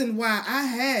reason why I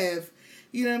have,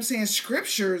 you know what I'm saying,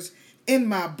 scriptures in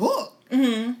my book.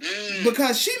 Mm-hmm.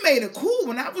 Because she made it cool.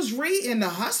 When I was reading The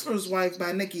Hustler's Wife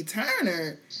by Nikki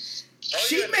Turner,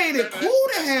 she made it cool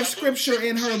to have scripture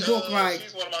in her book. Like,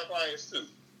 she's one of my clients too.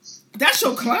 That's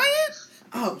your client?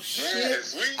 Oh shit!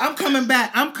 Yes, I'm coming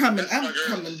back. I'm coming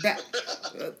back.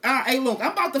 Hey, look,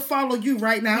 I'm about to follow you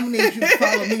right now. I'm gonna need you to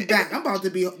follow me back. I'm about to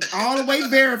be all the way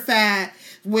verified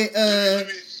with Let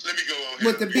me go on here.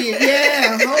 with the beard.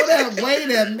 Yeah, hold up, wait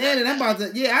a minute. I'm about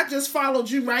to. Yeah, I just followed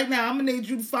you right now. I'm gonna need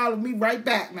you to follow me right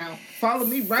back now. Follow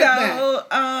me right back.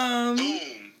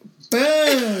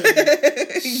 Boom.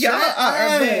 Y'all are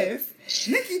our best.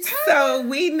 Nikki Turner. So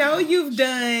we know you've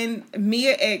done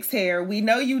Mia X hair. We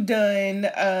know you've done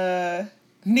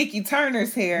Nikki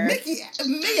Turner's hair.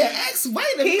 Mia X. Wait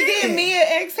a minute. He did Mia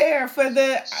X hair for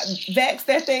the Vax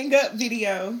That Thing Up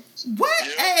video. What?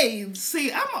 Hey,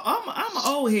 see, I'm an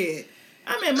old head.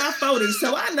 I'm in my 40s,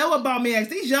 so I know about Mia X.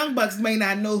 These young bucks may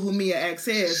not know who Mia X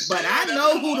is, but I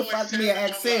know who the fuck Mia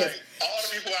X is. All the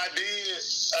people I did,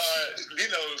 you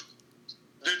know,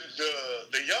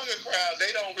 the younger crowd,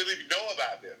 they don't really know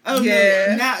about them. Oh,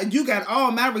 yeah. No. Now you got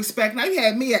all my respect. Now you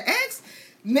had Mia X,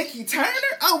 Nikki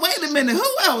Turner. Oh, wait a minute.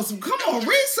 Who else? Come on,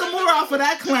 read some more off of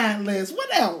that client list. What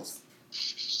else?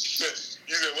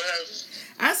 You know what happened?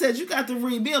 I said you got to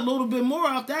read me a little bit more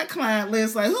off that client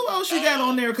list. Like, who else you got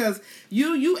on there? Because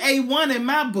you A1 in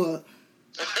my book.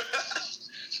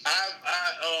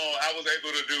 I was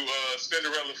able to do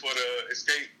Cinderella for the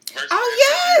Escape version. Oh,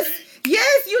 yes!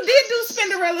 Yes, you did do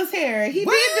Cinderella's hair. He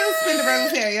did do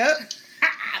Cinderella's hair, yep.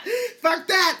 Fuck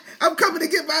that. I'm coming to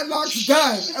get my locks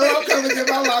done. I'm coming to get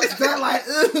my locks done. Like,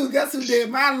 ooh, guess who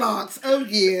did my locks? Oh,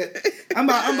 yeah. I'm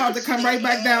about to come right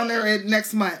back down there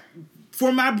next month.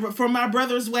 For my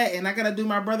brother's wedding. I got to do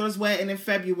my brother's wedding in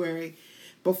February.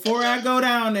 Before I go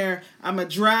down there, I'm going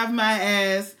to drive my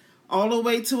ass all the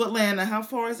way to Atlanta. How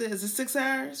far is it? Is it 6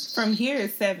 hours? From here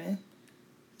it's 7.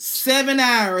 7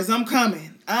 hours. I'm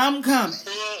coming. I'm coming.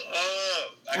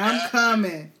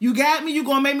 You got me? You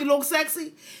gonna make me look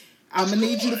sexy? I'm gonna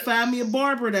need you to find me a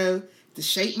barber though to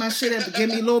shape my shit up and give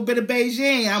me a little bit of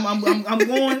Beijing. I'm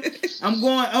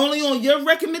going only on your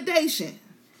recommendation.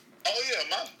 Oh yeah,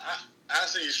 I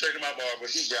see you straight to my barber.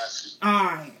 He got you.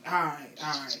 All right.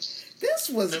 This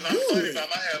was good. I'm funny about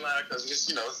my hairline because it's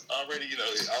already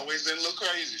it's always been a little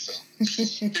crazy. So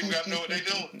people got to know what they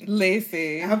doing.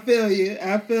 Listen, I feel you,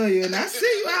 and I see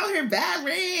you out here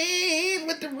Byron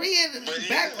with the red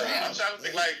background. I'm trying to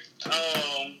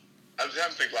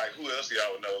think like who else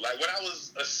y'all would know. Like when I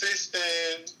was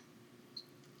assisting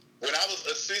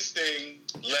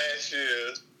last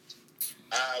year,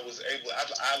 I was able. I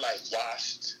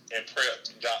washed and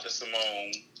prepped Dr.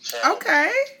 Simone.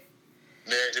 Okay.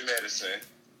 Married to Medicine.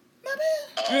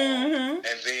 Mm-hmm.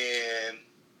 And then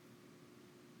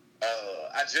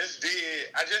I just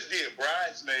did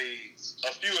bridesmaids,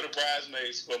 a few of the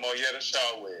bridesmaids for Moyetta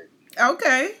Shaw wedding.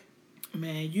 Okay.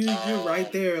 Man, you're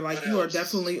right there. Like you are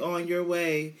definitely on your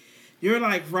way. You're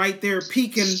like right there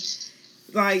peeking.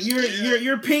 Like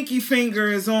your pinky finger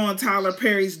is on Tyler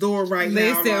Perry's door right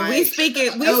now. Listen, like, we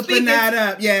speaking that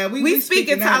up. Yeah, we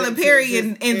speaking Tyler Perry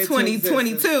in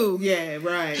 2022. Yeah,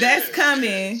 right. That's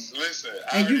coming. Listen,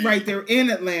 and you right there in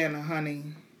Atlanta, honey.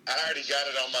 I already got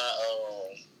it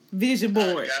Vision board.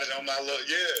 I got it on my look.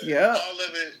 Yeah. Yeah. All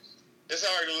of it. It's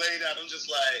already laid out. I'm just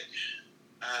like,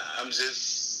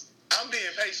 I'm being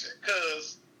patient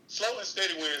because slow and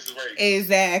steady wins the race.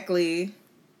 Exactly.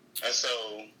 And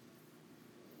so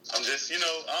I'm just, I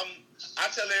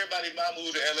tell everybody my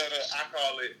move to Atlanta, I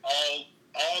call it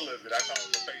all of it. I call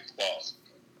it the baseball.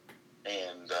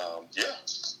 And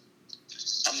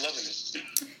I'm loving it.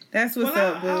 That's what's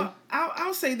up, boo.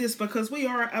 I'll say this because we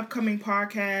are an upcoming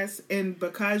podcast, and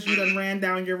because you done ran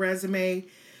down your resume,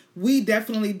 we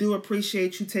definitely do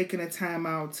appreciate you taking the time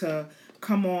out to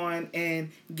come on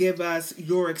and give us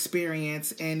your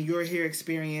experience and your hair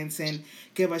experience and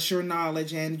give us your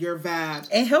knowledge and your vibe.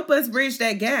 And help us bridge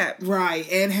that gap. Right,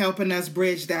 and helping us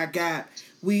bridge that gap.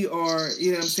 We are,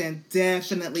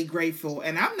 definitely grateful.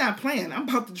 And I'm not playing. I'm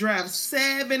about to drive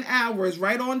 7 hours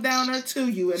right on down there to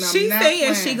you. And She's I'm not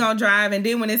saying playing. she gonna drive, and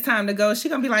then when it's time to go, she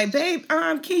gonna be like, babe,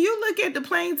 can you look at the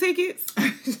plane tickets?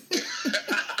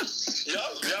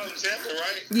 Y'all in Tampa,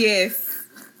 right? Yes.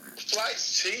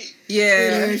 Flight's cheap.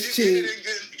 Yeah. It is cheap.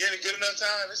 Get a good enough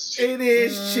time. It's cheap. It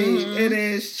is cheap. It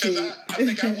is cheap. I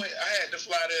think I had to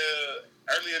fly there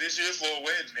earlier this year for a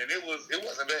wedding, and it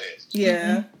wasn't bad.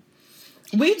 Yeah.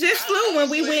 We just flew when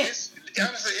we went.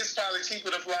 Honestly, it's probably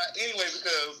cheaper to fly anyway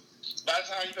because by the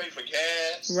time you pay for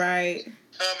gas, Right.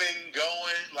 coming,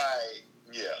 going,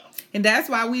 yeah. And that's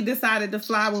why we decided to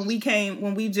fly when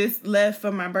we just left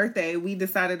for my birthday. We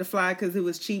decided to fly because it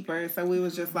was cheaper. So we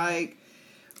was just like,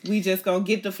 we just gonna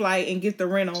get the flight and get the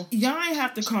rental. Y'all ain't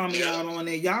have to call me out on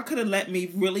it. Y'all could have let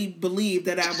me really believe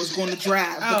that I was going to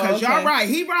drive because y'all right.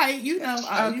 He right.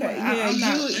 Okay.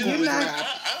 I'm not.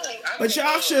 But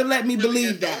y'all should let me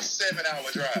believe that.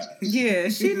 7-hour drive. Yeah,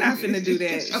 she not finna do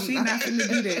that. She not finna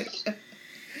do that.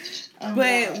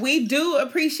 But we do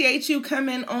appreciate you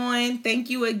coming on.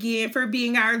 Thank you again for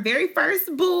being our very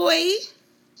first boy.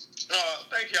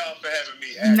 Thank y'all for having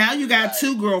me. Now you got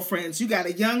two girlfriends. You got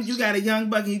a young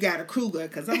buck, and you got a Kruger.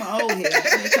 Because I'm an old head.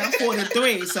 I'm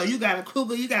 43, so you got a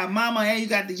Kruger, you got mama, and you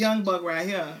got the young buck right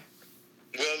here.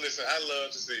 Well, listen, I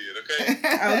love to see it. Okay.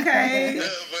 Okay. But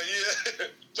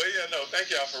no, thank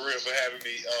y'all for real for having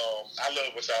me. I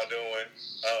love what y'all doing.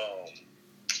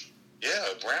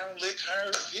 Brown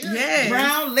liquor. Yeah.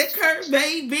 Brown liquor,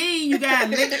 baby. You got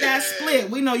lick that split.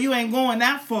 We know you ain't going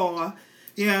that far.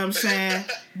 You know what I'm saying?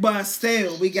 But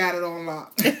still, we got it on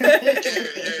lock. Yeah.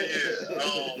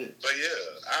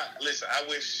 I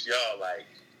wish y'all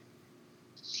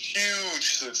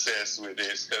huge success with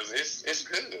this because it's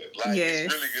good.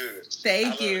 It's really good.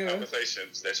 Thank you. I love the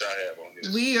conversations that y'all have on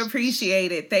this. We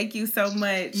appreciate it. Thank you so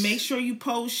much. Make sure you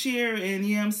post, share, and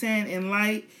and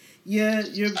like your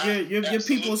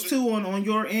people's too on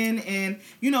your end, and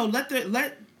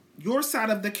let your side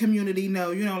of the community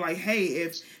know, hey,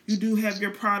 if you do have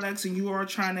your products and you are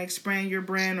trying to expand your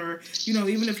brand, or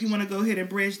even if you want to go ahead and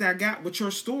bridge that gap with your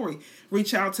story,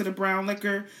 reach out to the Brown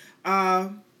Liquor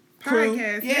podcast.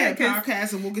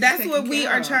 Podcast, and we'll get that's what we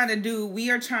are trying to do.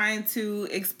 We are trying to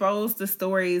expose the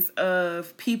stories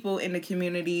of people in the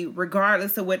community,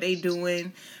 regardless of what they're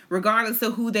doing, regardless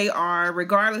of who they are,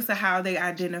 regardless of how they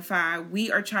identify.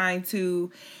 We are trying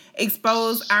to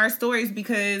expose our stories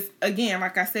because, again,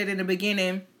 like I said in the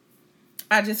beginning,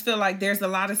 I just feel like there's a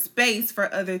lot of space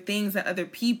for other things and other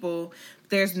people.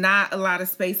 There's not a lot of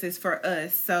spaces for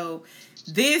us. So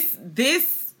this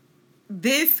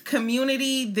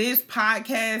community, this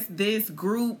podcast, this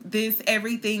group, this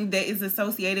everything that is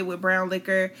associated with Brown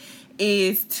Liquor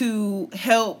is to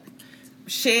help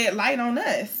shed light on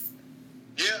us.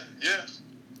 Yeah.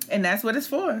 And that's what it's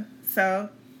for. So.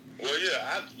 Well,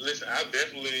 yeah.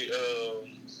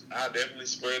 I definitely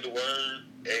spread the word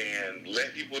and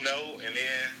let people know, and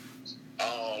then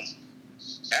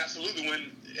absolutely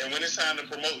when it's time to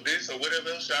promote this or whatever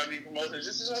else y'all need promoting,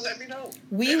 just let me know.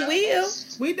 We will.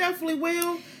 We definitely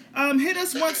will. Hit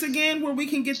us once again where we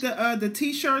can get the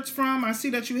t-shirts from. I see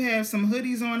that you have some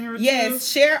hoodies on here too. Yes,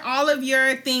 share all of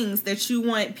your things that you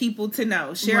want people to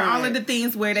know. Share all of the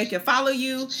things where they can follow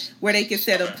you, where they can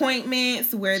set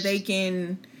appointments, where they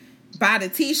can buy the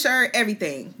t-shirt,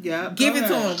 everything. Yeah. Give it to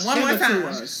them one more time. All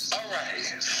right.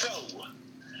 So,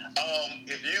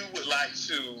 if you would like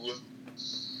to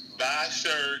buy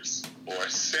shirts or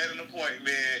set an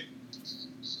appointment,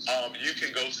 you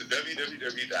can go to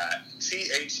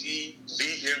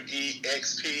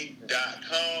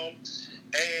www.thebmexp.com,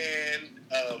 and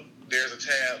there's a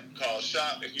tab called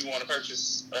Shop if you want to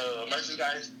purchase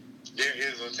merchandise. There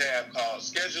is a tab called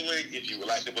Scheduling if you would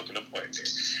like to book an appointment.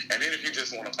 And then if you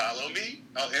just want to follow me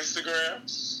on Instagram,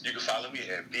 you can follow me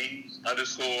at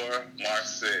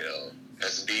B_Marcelle.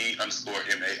 That's B_MARCELLE.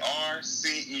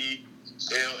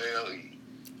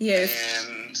 Yes.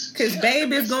 And Because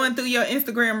Babe is going through your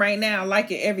Instagram right now,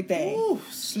 liking everything. Ooh,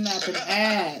 snapping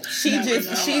ass. I'm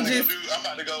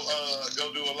about to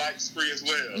go do a like spree as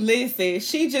well. Listen,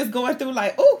 she just going through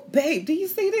like, oh, babe, do you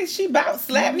see this? She about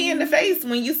slapped me in the face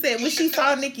when she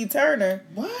saw Nikki Turner.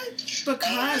 What?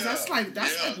 Because that's like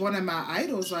one of my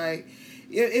idols. Like,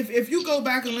 if you go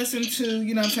back and listen to,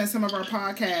 you know what I'm saying, some of our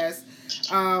podcasts,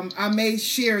 I may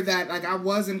share that, like, I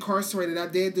was incarcerated. I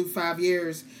did do 5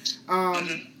 years.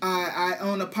 I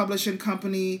own a publishing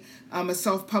company. I'm a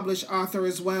self-published author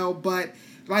as well. But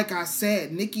like I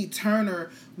said, Nikki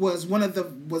Turner was one of the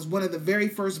very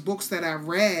first books that I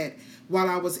read while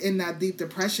I was in that deep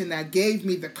depression that gave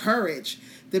me the courage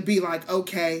to be like,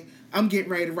 okay, I'm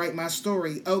getting ready to write my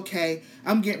story. Okay,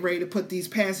 I'm getting ready to put these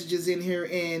passages in here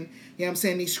and, you know what I'm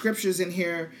saying, these scriptures in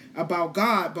here about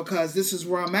God, because this is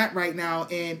where I'm at right now.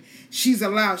 And she's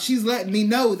letting me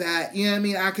know that, you know what I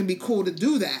mean, I can be cool to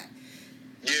do that.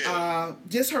 Yeah.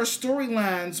 Just her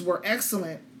storylines were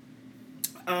excellent.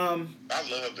 I love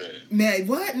that. Man,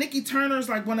 what? Nikki Turner's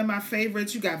like one of my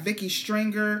favorites. You got Vicky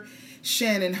Stringer,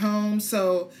 Shannon Holmes.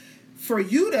 So for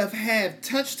you to have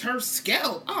touched her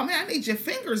scalp, oh man, I need your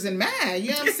fingers in mine.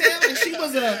 You know what I'm saying? Like she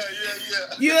was yeah.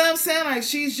 You know what I'm saying? Like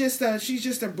she's just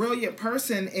a brilliant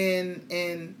person in you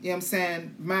know what I'm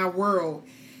saying, my world.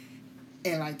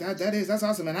 And like that's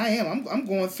awesome. And I'm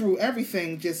going through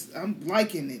everything. I'm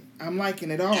liking it. I'm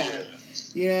liking it all. Yeah.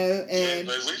 Yeah, and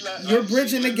you're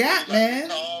bridging the gap, man.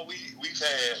 We've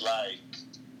had, like,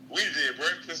 we did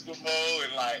breakfast before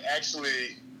and, like,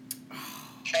 actually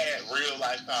had real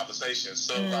life conversations.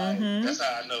 So, like, that's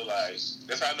how I know what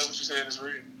you said is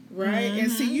real. Right?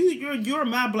 And see, you're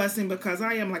my blessing, because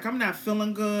I'm not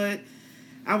feeling good.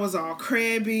 I was all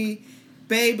crabby.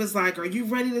 Babe is like, are you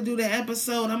ready to do the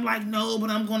episode? I'm like, no, but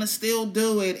I'm going to still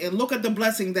do it. And look at the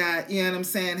blessing that, you know what I'm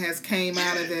saying, has came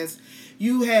out of this.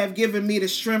 You have given me the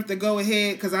strength to go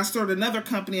ahead, because I started another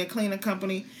company, a cleaning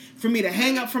company, for me to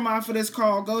hang up from off of this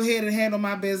call, go ahead and handle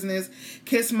my business,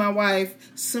 kiss my wife,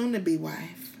 soon-to-be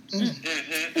wife. And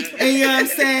you know what I'm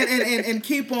saying? And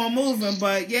keep on moving.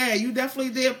 But yeah, you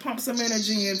definitely did pump some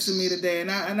energy into me today.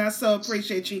 And I so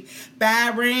appreciate you.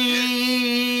 Byron.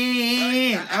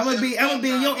 I'm gonna be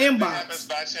in your inbox.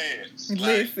 By chance.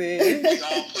 Listen. We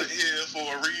all put here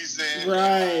for a reason.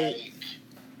 Right. Like,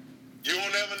 you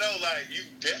don't ever know, like, you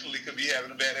definitely could be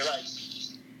having a bad day. Like,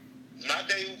 my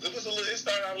day, it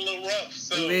started out a little rough.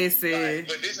 So, listen. Like,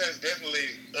 but this has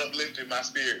definitely uplifted my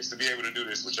spirits to be able to do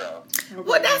this with y'all.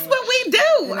 Well, that's what we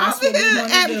do over here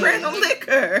at Brand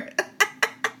Liquor.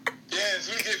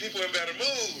 Yes, we get people in better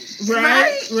moods.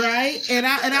 Right. And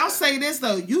I'll say this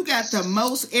though, you got the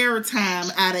most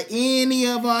airtime out of any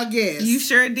of our guests. You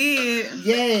sure did.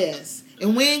 Yes.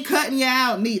 And we ain't cutting you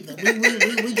out neither.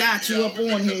 We got you up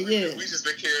on here, yeah. We just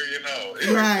been carrying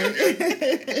on. Right.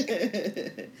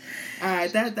 All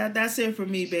right, that's it for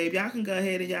me, babe. Y'all can go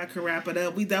ahead and y'all can wrap it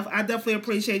up. I definitely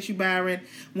appreciate you, Byron,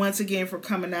 once again for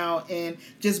coming out and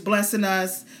just blessing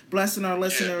us, blessing our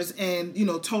listeners, and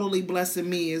totally blessing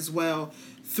me as well.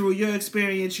 Through your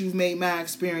experience, you've made my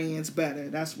experience better.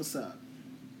 That's what's up.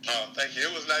 Oh, thank you.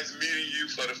 It was nice meeting you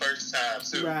for the first time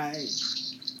too. Right.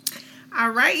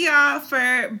 All right, y'all,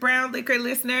 for Brown Liquor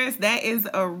listeners, that is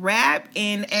a wrap.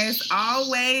 And as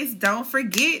always, don't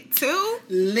forget to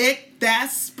lick that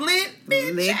split,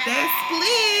 bitch. Lick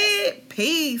that split.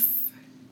 Peace.